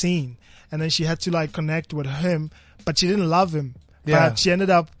mother has seen. And then she had to like connect with him, but she didn't love him. Yeah. But she ended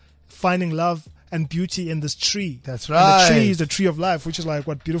up finding love and beauty in this tree. That's right. And the tree is the tree of life, which is like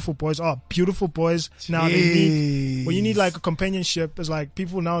what beautiful boys are. Beautiful boys now they need, when you need like a companionship, is like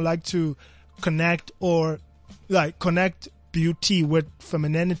people now like to connect beauty with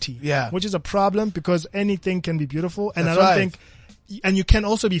femininity. Yeah. Which is a problem because anything can be beautiful, and That's I don't think, and you can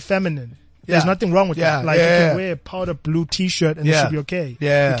also be feminine. There's nothing wrong with that. Like, you can wear a powder blue t-shirt and it should be okay.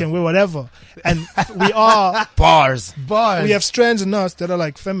 You can wear whatever. And we are bars. We have strands in us that are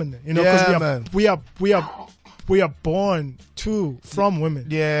like feminine, you know, because we are born from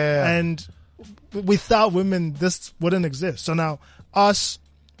women. And without women, this wouldn't exist. So now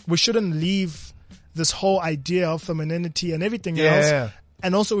we shouldn't leave this whole idea of femininity and everything else.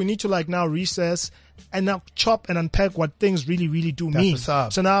 And also we need to like now recess and now chop and unpack what things really, really do mean. So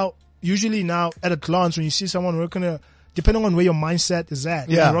now, usually now at a glance, when you see someone rocking depending on where your mindset is at,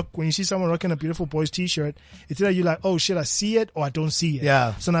 when you see someone rocking a Beautiful Boys t-shirt, it's either you're like, oh shit, I see it, or I don't see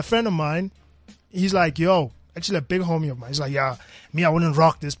it. So now a friend of mine, he's like, yo, actually a big homie of mine, he's like, yeah, me, I wouldn't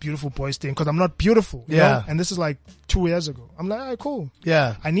rock this Beautiful Boys thing because I'm not beautiful. You know? And this is like 2 years ago. I'm like, all right, cool.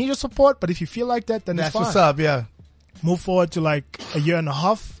 I need your support, but if you feel like that, then it's fine. That's what's up, Move forward to like a year and a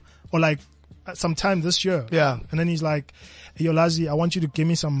half or like sometime this year. And then he's like, hey, yo, Lazi, I want you to give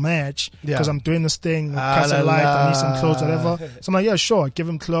me some match because I'm doing this thing with Castle Light. I need some clothes, whatever. So I'm like, yeah, sure. Give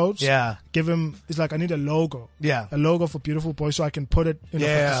him clothes. Give him, it's like, I need a logo. A logo for Beautiful Boys so I can put it, for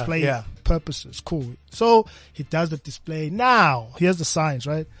display purposes. Cool. So he does the display. Now, here's the science,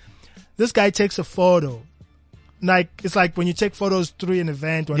 right? This guy takes a photo. Like, it's like when you take photos through an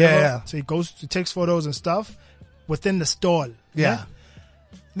event, whatever. So he takes photos and stuff within the stall.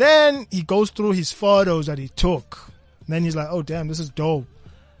 Then he goes through his photos that he took. And then he's like, oh, damn, this is dope.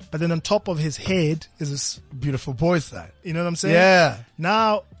 But then on top of his head is this Beautiful Boys sign. You know what I'm saying?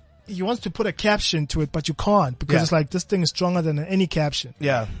 Now, he wants to put a caption to it, but you can't because it's like, this thing is stronger than any caption.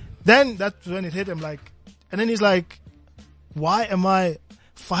 Then that's when it hit him like, and then he's like, why am I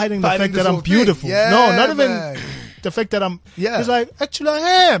fighting the fact that I'm beautiful? No, not even the fact that I'm, he's like, actually I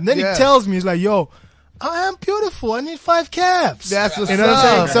am. Then he tells me, he's like, yo, I am beautiful. I need 5 caps. That's what's you know what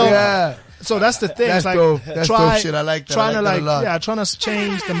I'm saying? So that's the thing. That's it's like, dope. That's dope shit. I like that. Trying to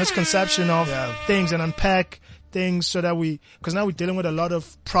change the misconception of things and unpack things so that because now we're dealing with a lot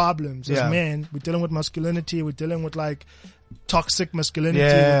of problems as men. We're dealing with masculinity. We're dealing with like toxic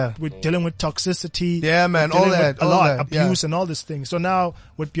masculinity. We're dealing with toxicity. All that. Abuse and all these things. So now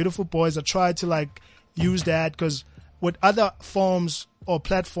with Beautiful Boys, I try to like use that because with other forms or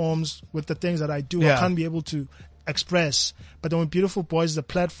platforms with the things that I do, I can't be able to express. But then with Beautiful Boys is a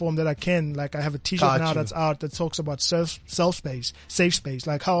platform that I can, like I have a t-shirt now that's out that talks about safe space.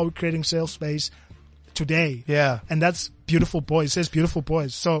 Like how are we creating safe space today? And that's Beautiful Boys. It says Beautiful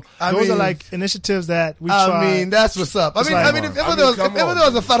Boys. So those are like initiatives that we try. I mean, that's what's up. If there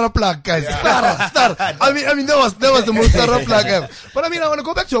was a thorough plug, guys. I mean, that was the most thorough plug ever. But I mean, I want to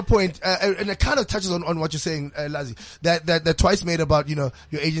go back to your point, and it kind of touches on what you're saying, Lazi, that twice made about, your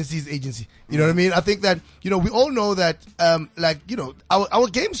agency's agency. You know what I mean? I think that, we all know that, our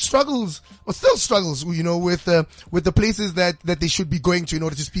game struggles, or still struggles, with the places that they should be going to in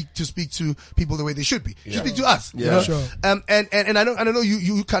order to speak to people the way they should be. Should speak to us. Sure. And I know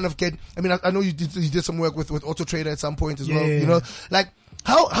you kind of get, I know you did some work with Auto Trader at some point as well, like,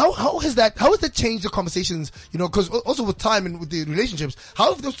 how has that changed the conversations, cause also with time and with the relationships,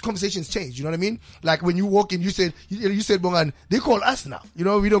 how have those conversations changed? You know what I mean? Like when you walk in, you said, Bongan, they call us now,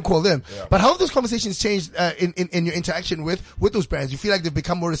 we don't call them. But how have those conversations changed, in your interaction with those brands? You feel like they've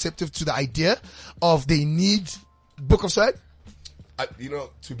become more receptive to the idea of they need Book of Swag?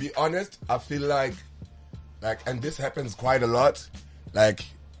 To be honest, I feel like, and this happens quite a lot, like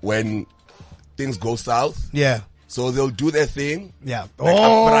when things go south. So they'll do their thing. But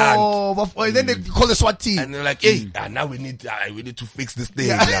then they call the SWAT team. And they're like, hey, now we need to fix this thing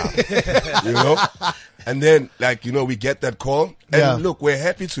now. And then, we get that call. And look, we're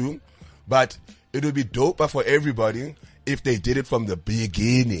happy to, but it would be doper for everybody if they did it from the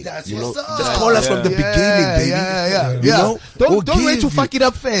beginning. That's what's up. Just call us from the beginning, baby. Don't wait to fuck it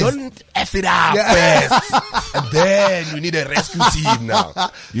up first. Don't F it up first. And then we need a rescue team now.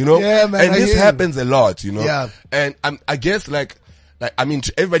 Yeah, man, and this happens a lot, Yeah. And I guess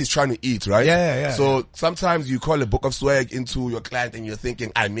everybody's trying to eat, right? Yeah. So sometimes you call a Book of Swag into your client and you're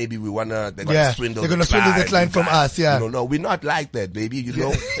thinking, maybe they're gonna swindle the client from us, No, we're not like that, baby. We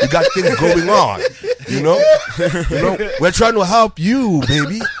got things going on. We're trying to help you,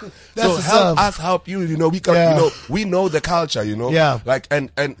 baby. So help us help you. We know the culture.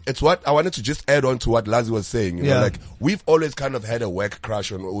 And it's what I wanted to just add on to what Lazi was saying. We've always kind of had a whack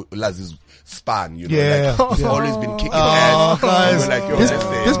crush on Lazi's span. He's always been kicking ass. like, yo,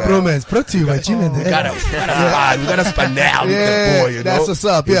 this bromance brought to you by G-Man. We gotta spend now with the boy, you know. That's what's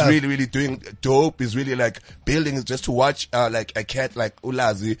up. He's Yeah, really, really doing dope. He's really like building. Just to watch like a cat like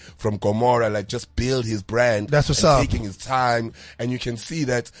Ulazi from Gomorrah, like just build his brand. That's what's up. Taking his time, and you can see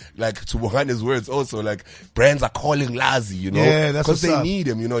that, like, to Mohane's words also, like, brands are calling Lazi, you know, yeah, that's because they up. need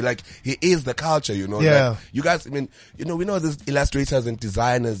him, you know, like he is the culture, you know. Yeah, like, you guys, I mean, you know, we know there's illustrators and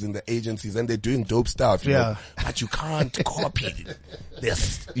designers in the agencies, and they're doing dope stuff, you know, but you can't copy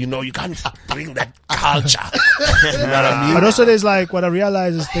this, you know, you can't bring that culture. You know what I mean? But also, there's like, what I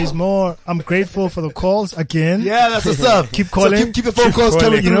realize is there's more. I'm grateful for the calls again. Yeah, that's what's up. Keep calling. So keep the phone calls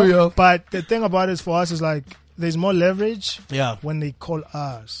coming through, yo. But the thing about it for us is like, there's more leverage when they call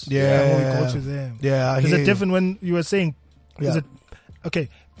us than when we call to them. Yeah, there's a different when you were saying, is it okay?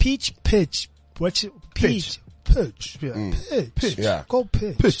 Peach pitch, what? Peach. Pitch. Yeah. Pitch. Yeah. Go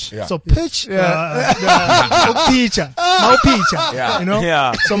pitch. Pitch. Yeah. So pitch. Pitcher. Mau pitcher. Yeah. You know?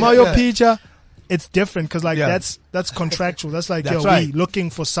 Yeah. So Mario pitcher. It's different because like that's contractual. That's like, that's we looking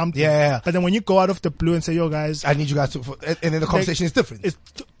for something. Yeah. But then when you go out of the blue and say, yo guys, I need you guys to, and then the conversation is different. It's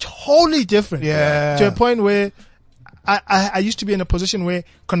totally different. Yeah. To a point where I used to be in a position where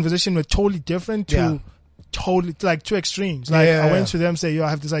conversation were totally different to totally, like, two extremes. Like, I went to them, say, yo, I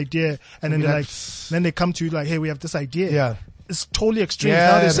have this idea. And then they're like, then they come to you like, hey, we have this idea. Yeah. It's totally extreme.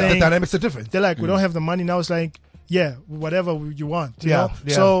 Yeah, now they're saying, the dynamics are different. They're like, we don't have the money. Now it's like, yeah, whatever you want. You know?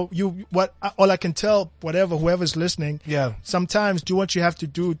 Yeah. So all I can tell, whoever's listening, Yeah. sometimes do what you have to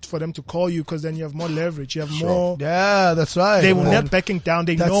do for them to call you, because then you have more leverage. You have more. Yeah, that's right. They will not backing down.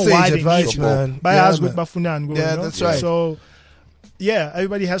 They That's know sage why they advice, need you. man. By Yeah, us man. with Bafuna and go. Yeah, you know? that's right. So, yeah,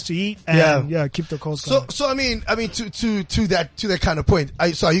 everybody has to eat and keep the calls going. So I mean, to that kind of point.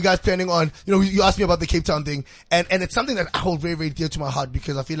 So are you guys planning on? You know, you asked me about the Cape Town thing, and it's something that I hold very, very dear to my heart,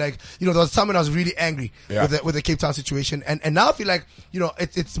 because I feel like, you know, there was someone I was really angry with the Cape Town situation, and now I feel like, you know,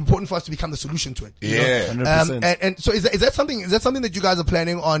 it's important for us to become the solution to it. Yeah, 100%. And so is that something that you guys are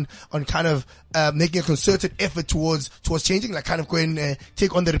planning on kind of making a concerted effort towards changing, like kind of going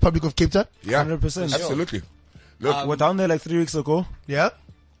take on the Republic of Cape Town? Yeah, 100%. absolutely. Look, we're down there like 3 weeks ago. Yeah.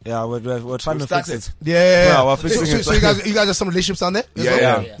 Yeah, we're trying to fix it. Yeah. we're fixing it. So you guys have some relationships down there?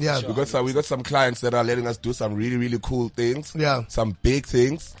 Yeah. Sure. We got some clients that are letting us do some really, really cool things. Yeah. Some big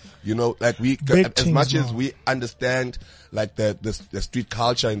things. You know, like as much as we understand like the street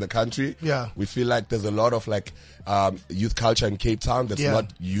culture in the country, we feel like there's a lot of like youth culture in Cape Town that's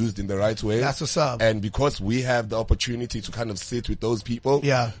not used in the right way. That's what's up. And because we have the opportunity to kind of sit with those people,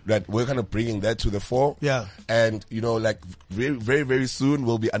 that we're kind of bringing that to the fore. Yeah. And you know, like very, very, very soon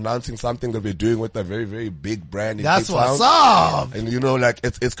we'll be announcing something that we're doing with a very, very big brand in Cape Town. That's what's up. And you know, like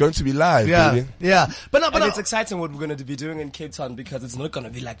it's going to be live, baby. Yeah. But it's exciting what we're going to be doing in Cape Town, because it's not going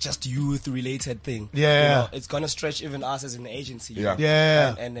to be like just youth related thing. Yeah. You know, it's going to stretch even us as an agency.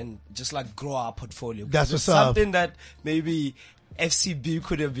 Yeah. And then just like grow our portfolio. That's what's something that maybe FCB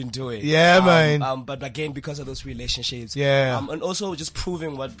could have been doing. Yeah, man. But again, because of those relationships. Yeah. And also just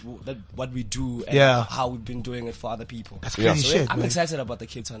proving what we do and how we've been doing it for other people. That's crazy shit, I'm man. excited about the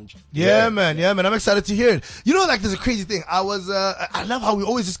Cape Town. Yeah, man. I'm excited to hear it. You know, like, there's a crazy thing. I love how we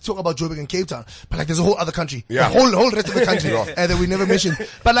always just talk about Joburg and Cape Town, but like, there's a whole other country. Yeah. The whole rest of the country that we never mentioned.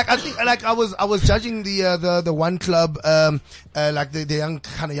 But like, I think, like, I was judging the one club, like the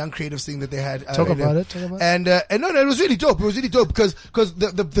young creative thing that they had. Talk about it. And no, it was really dope. It was really dope because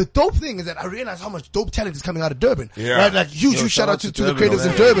the dope thing is that I realized how much dope talent is coming out of Durban. Yeah. Right? Like, huge shout out to the creatives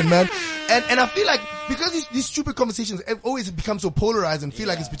in Durban, man. And I feel like, because these stupid conversations have always become so polarized and feel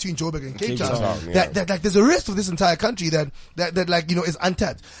like it's between Joburg and Cape Town, that like there's a rest of this entire country that like, you know, is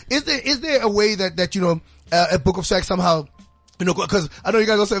untapped. Is there a way that you know, a Book of Swag somehow, you know, because I know you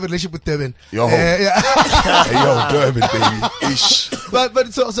guys also have a relationship with Durban. Yo, hey, yo, Durban, baby. Ish.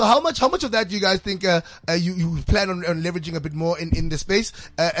 But so how much of that do you guys think you plan on leveraging a bit more in the space?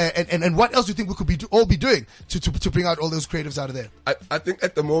 And what else do you think we could all be doing to bring out all those creatives out of there? I think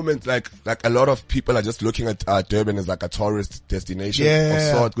at the moment, like a lot of people are just looking at Durban as like a tourist destination. Yeah.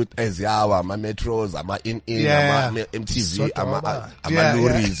 Of sort, good Eziawa, my metros, I'm in, I'm MTV, I'm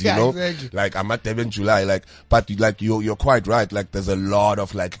lorries, you know, exactly. like I'm at Durban July, like, but like you're quite right. Like, there's a lot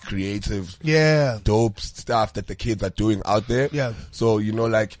of like creative, dope stuff that the kids are doing out there. Yeah. So, you know,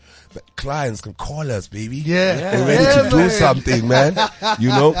 like the clients can call us, baby. Yeah. We're ready to do something, man. You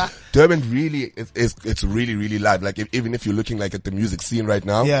know, Durban really it's really, really live. Like even if you're looking like at the music scene right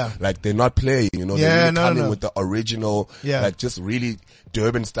now, like they're not playing, you know, they're really coming with the original, like just really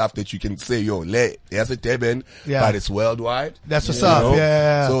Durban stuff that you can say, yo, there's a Durban, but it's worldwide. That's what's up.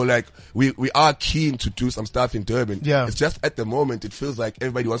 Yeah. So like we are keen to do some stuff in Durban. Yeah. It's just at the moment it feels like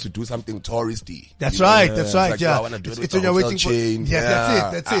everybody wants to do something touristy. That's right. That's right. Like, yeah. I want to do it with it's the when you're hotel waiting chain. for.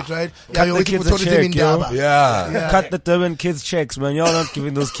 Yeah. That's it. Right. Cut you're the waiting kids for a tourism in check, yo. Daba. Yeah. Cut the Durban kids checks, man. You're not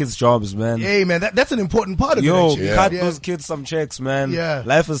giving those kids jobs, man. Hey, man, that's an important part of it. Yo, Actually. cut those kids some checks, man. Yeah.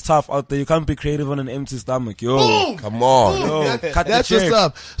 Life is tough out there. You can't be creative on an empty stomach, yo. Boom! Come on. Yo, cut that's the check.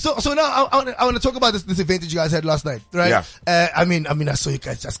 what's up. So now I want to talk about this event that you guys had last night, right? Yeah. I mean, I saw you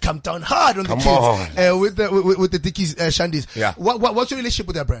guys just come down hard on the kids with the Dickies Shandies. Yeah. What's your relationship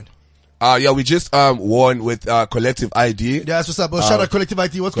with that brand? We just won with Collective ID. Yeah, that's what's up. Shout out Collective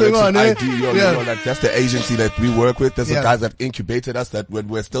ID. What's going on? ID, you know, like that's the agency that we work with. That's the guys that incubated us. That when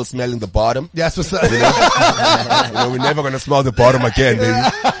we're still smelling the bottom. Yeah, that's what's up. You know, we're never gonna smell the bottom again, baby.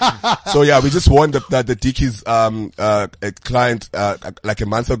 So we just won the Dickies client like a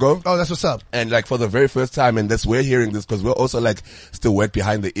month ago. Oh, that's what's up. And like for the very first time, and we're hearing this because we're also like still wet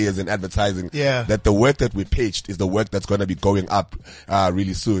behind the ears in advertising. Yeah. That the work that we pitched is the work that's gonna be going up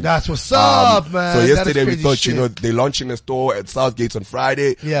really soon. That's what's up, man. So yesterday we thought, you know, they're launching a store at Southgate on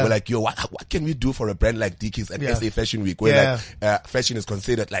Friday. Yeah. We're like, yo, what can we do for a brand like Dickies at SA Fashion Week where like fashion is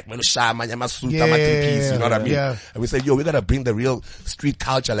considered like piece, you know what I mean? Yeah. And we said, yo, we gotta bring the real street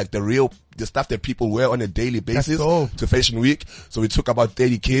culture, like the stuff that people wear on a daily basis to Fashion Week. So we took about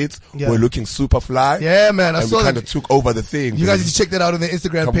 30 kids who were looking super fly. Yeah, man. I and saw we kind of took over the thing. You guys need to check that out on the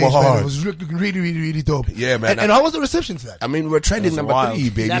Instagram page, man. It was looking really, really, really dope. Yeah, man. And how was the reception to that? I mean, we're trending number 3,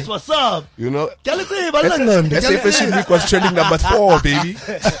 baby. That's what's up. You know? SA Fashion Week was trending number 4, baby.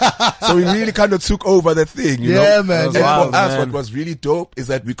 So we really kind of took over the thing, you know? Yeah, man. And for us, what was really dope is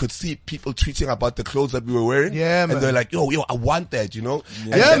that we could see people tweeting about the clothes that we were wearing. Yeah, man. And they're like, yo, I want that, you know?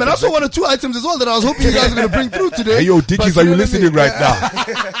 Yeah, man. I saw 1 or 2 items as well that I was hoping you guys were going to bring through today. Hey, yo, Dickies, are you listening right now?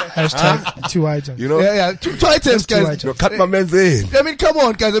 Hashtag 2 items. You know? Yeah. 2 items, guys. Yo, cut my man's in. I mean, come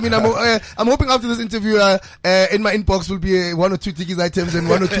on, guys. I mean, I'm hoping after this interview, in my inbox will be 1 or 2 Dickies items and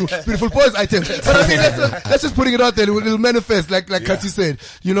 1 or 2 Beautiful Boys items. But I mean, let's just putting it out there. It'll manifest, like Kati said,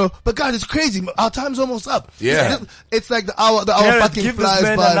 you know. But God, it's crazy. Our time's almost up. Yeah. It's like the hour fucking give flies this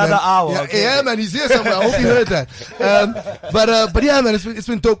man by. another hour. Yeah, okay. Yeah, man. He's here somewhere. I hope you heard that. But yeah, man. It's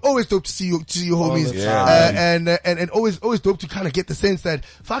been dope. Always dope to see you homies. And always dope to kind of get the sense that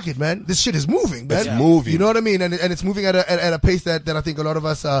fuck it, man. This shit is moving, man. It's moving. You know what I mean? And it's moving at a pace that I think a lot of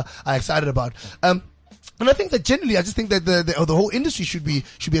us are excited about. And I think that generally, I just think that the whole industry should be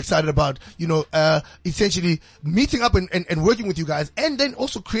excited about, you know, essentially meeting up and working with you guys, and then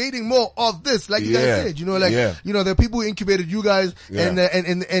also creating more of this, like you guys said, you know, like you know, there are people who incubated you guys,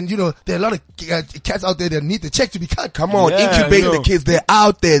 and you know, there are a lot of cats out there that need the check to be cut. Come on, incubate the kids. They're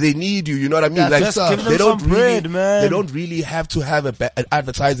out there. They need you. You know what I mean? That's like just give them some bread, man. They don't really have to have an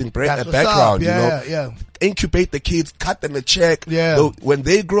advertising background. You know? Yeah. Incubate the kids, cut them a check. Yeah. So when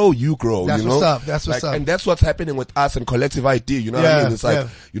they grow, you grow. That's you know? what's up. That's what's up. And that's what's happening with us and Collective ID. You know what I mean? It's like,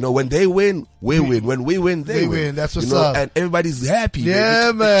 you know, when they win, we win. When we win, they win. That's what's you know? up. And everybody's happy.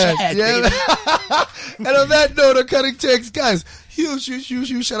 Yeah, man. Check, yeah, man. And on that note, on cutting checks, guys, huge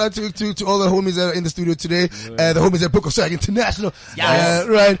shout out to all the homies that are in the studio today. The homies at Book of Swag International. Yes.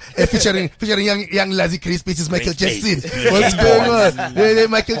 Right. Featuring young Lazy Chris, which is Michael Jackson. What's going on? Yeah,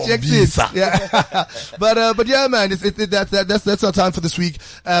 Michael Jackson. Yeah. But yeah, man, that's our time for this week.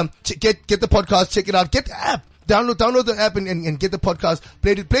 Get the podcast, check it out, get the app. Download the app and get the podcast.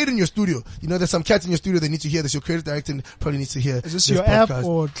 Play it in your studio. You know, there's some cats in your studio that need to hear this. Your creative director probably needs to hear. Is this your podcast. App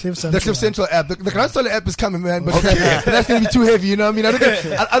or Cliff Central? The Cliff Central app. The Grand Solar app is coming, man, but that's gonna be too heavy. You know what I mean? I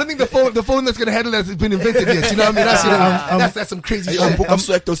don't think the phone that's gonna handle that has been invented yet. You know what I mean? That's some crazy shit. Book of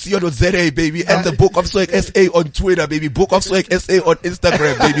Swag .co.za, baby, and the Book of Swag SA on Twitter, baby. Book of Swag SA on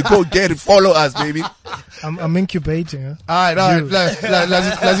Instagram, baby. Go get it. Follow us, baby. I'm incubating. Huh? All right.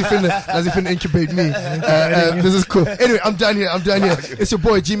 Lazy finna incubate me. This is cool. Anyway, I'm done here. It's your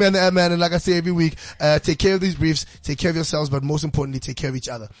boy G-Man the Ad-Man, and like I say every week, take care of these briefs, take care of yourselves, but most importantly, take care of each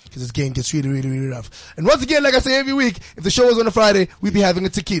other, because this game gets really, really, really rough. And once again, like I say every week, if the show was on a Friday, we'd be having a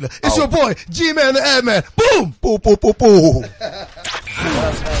tequila. It's your boy G-Man the Ad-Man. Boom! Boom, boom, boom, boom.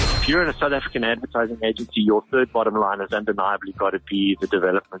 If you're in a South African advertising agency, your third bottom line has undeniably got to be the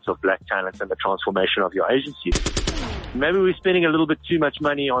development of black talent and the transformation of your agency. Maybe we're spending a little bit too much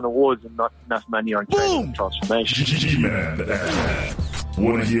money on awards and not enough money on training and transformation. G-Man the Ad-Man.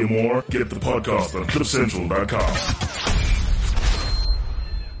 Want to hear more? Get the podcast on CliffCentral.com.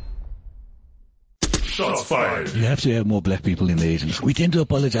 Shots fired. You have to have more black people in the agency. We tend to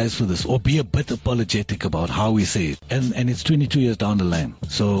apologize for this or be a bit apologetic about how we say it. And it's 22 years down the line.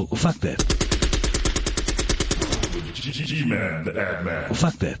 So fuck that. G-Man, the ad man.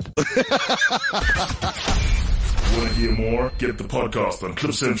 Fuck that. Want to hear more? Get the podcast on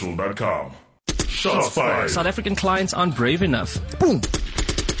cliffcentral.com. Shots fired. South African clients aren't brave enough. Boom.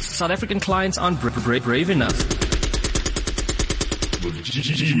 South African clients aren't brave enough. With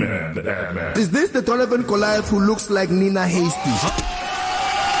G-Man, the ad man. Is this the Donovan Goliath who looks like Nina Hasty?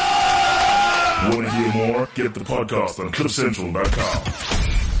 Want to hear more? Get the podcast on cliffcentral.com.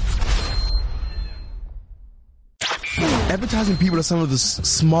 Advertising people are some of the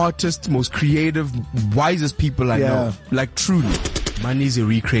smartest, most creative, wisest people I know. Like truly. Money is a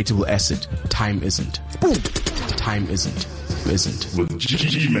recreatable asset. Time isn't. Boom. Time isn't. With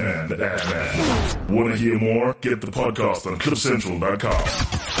G-Man, the ad man. Want to hear more? Get the podcast on cliffcentral.com.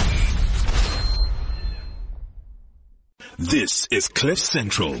 This is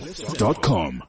cliffcentral.com.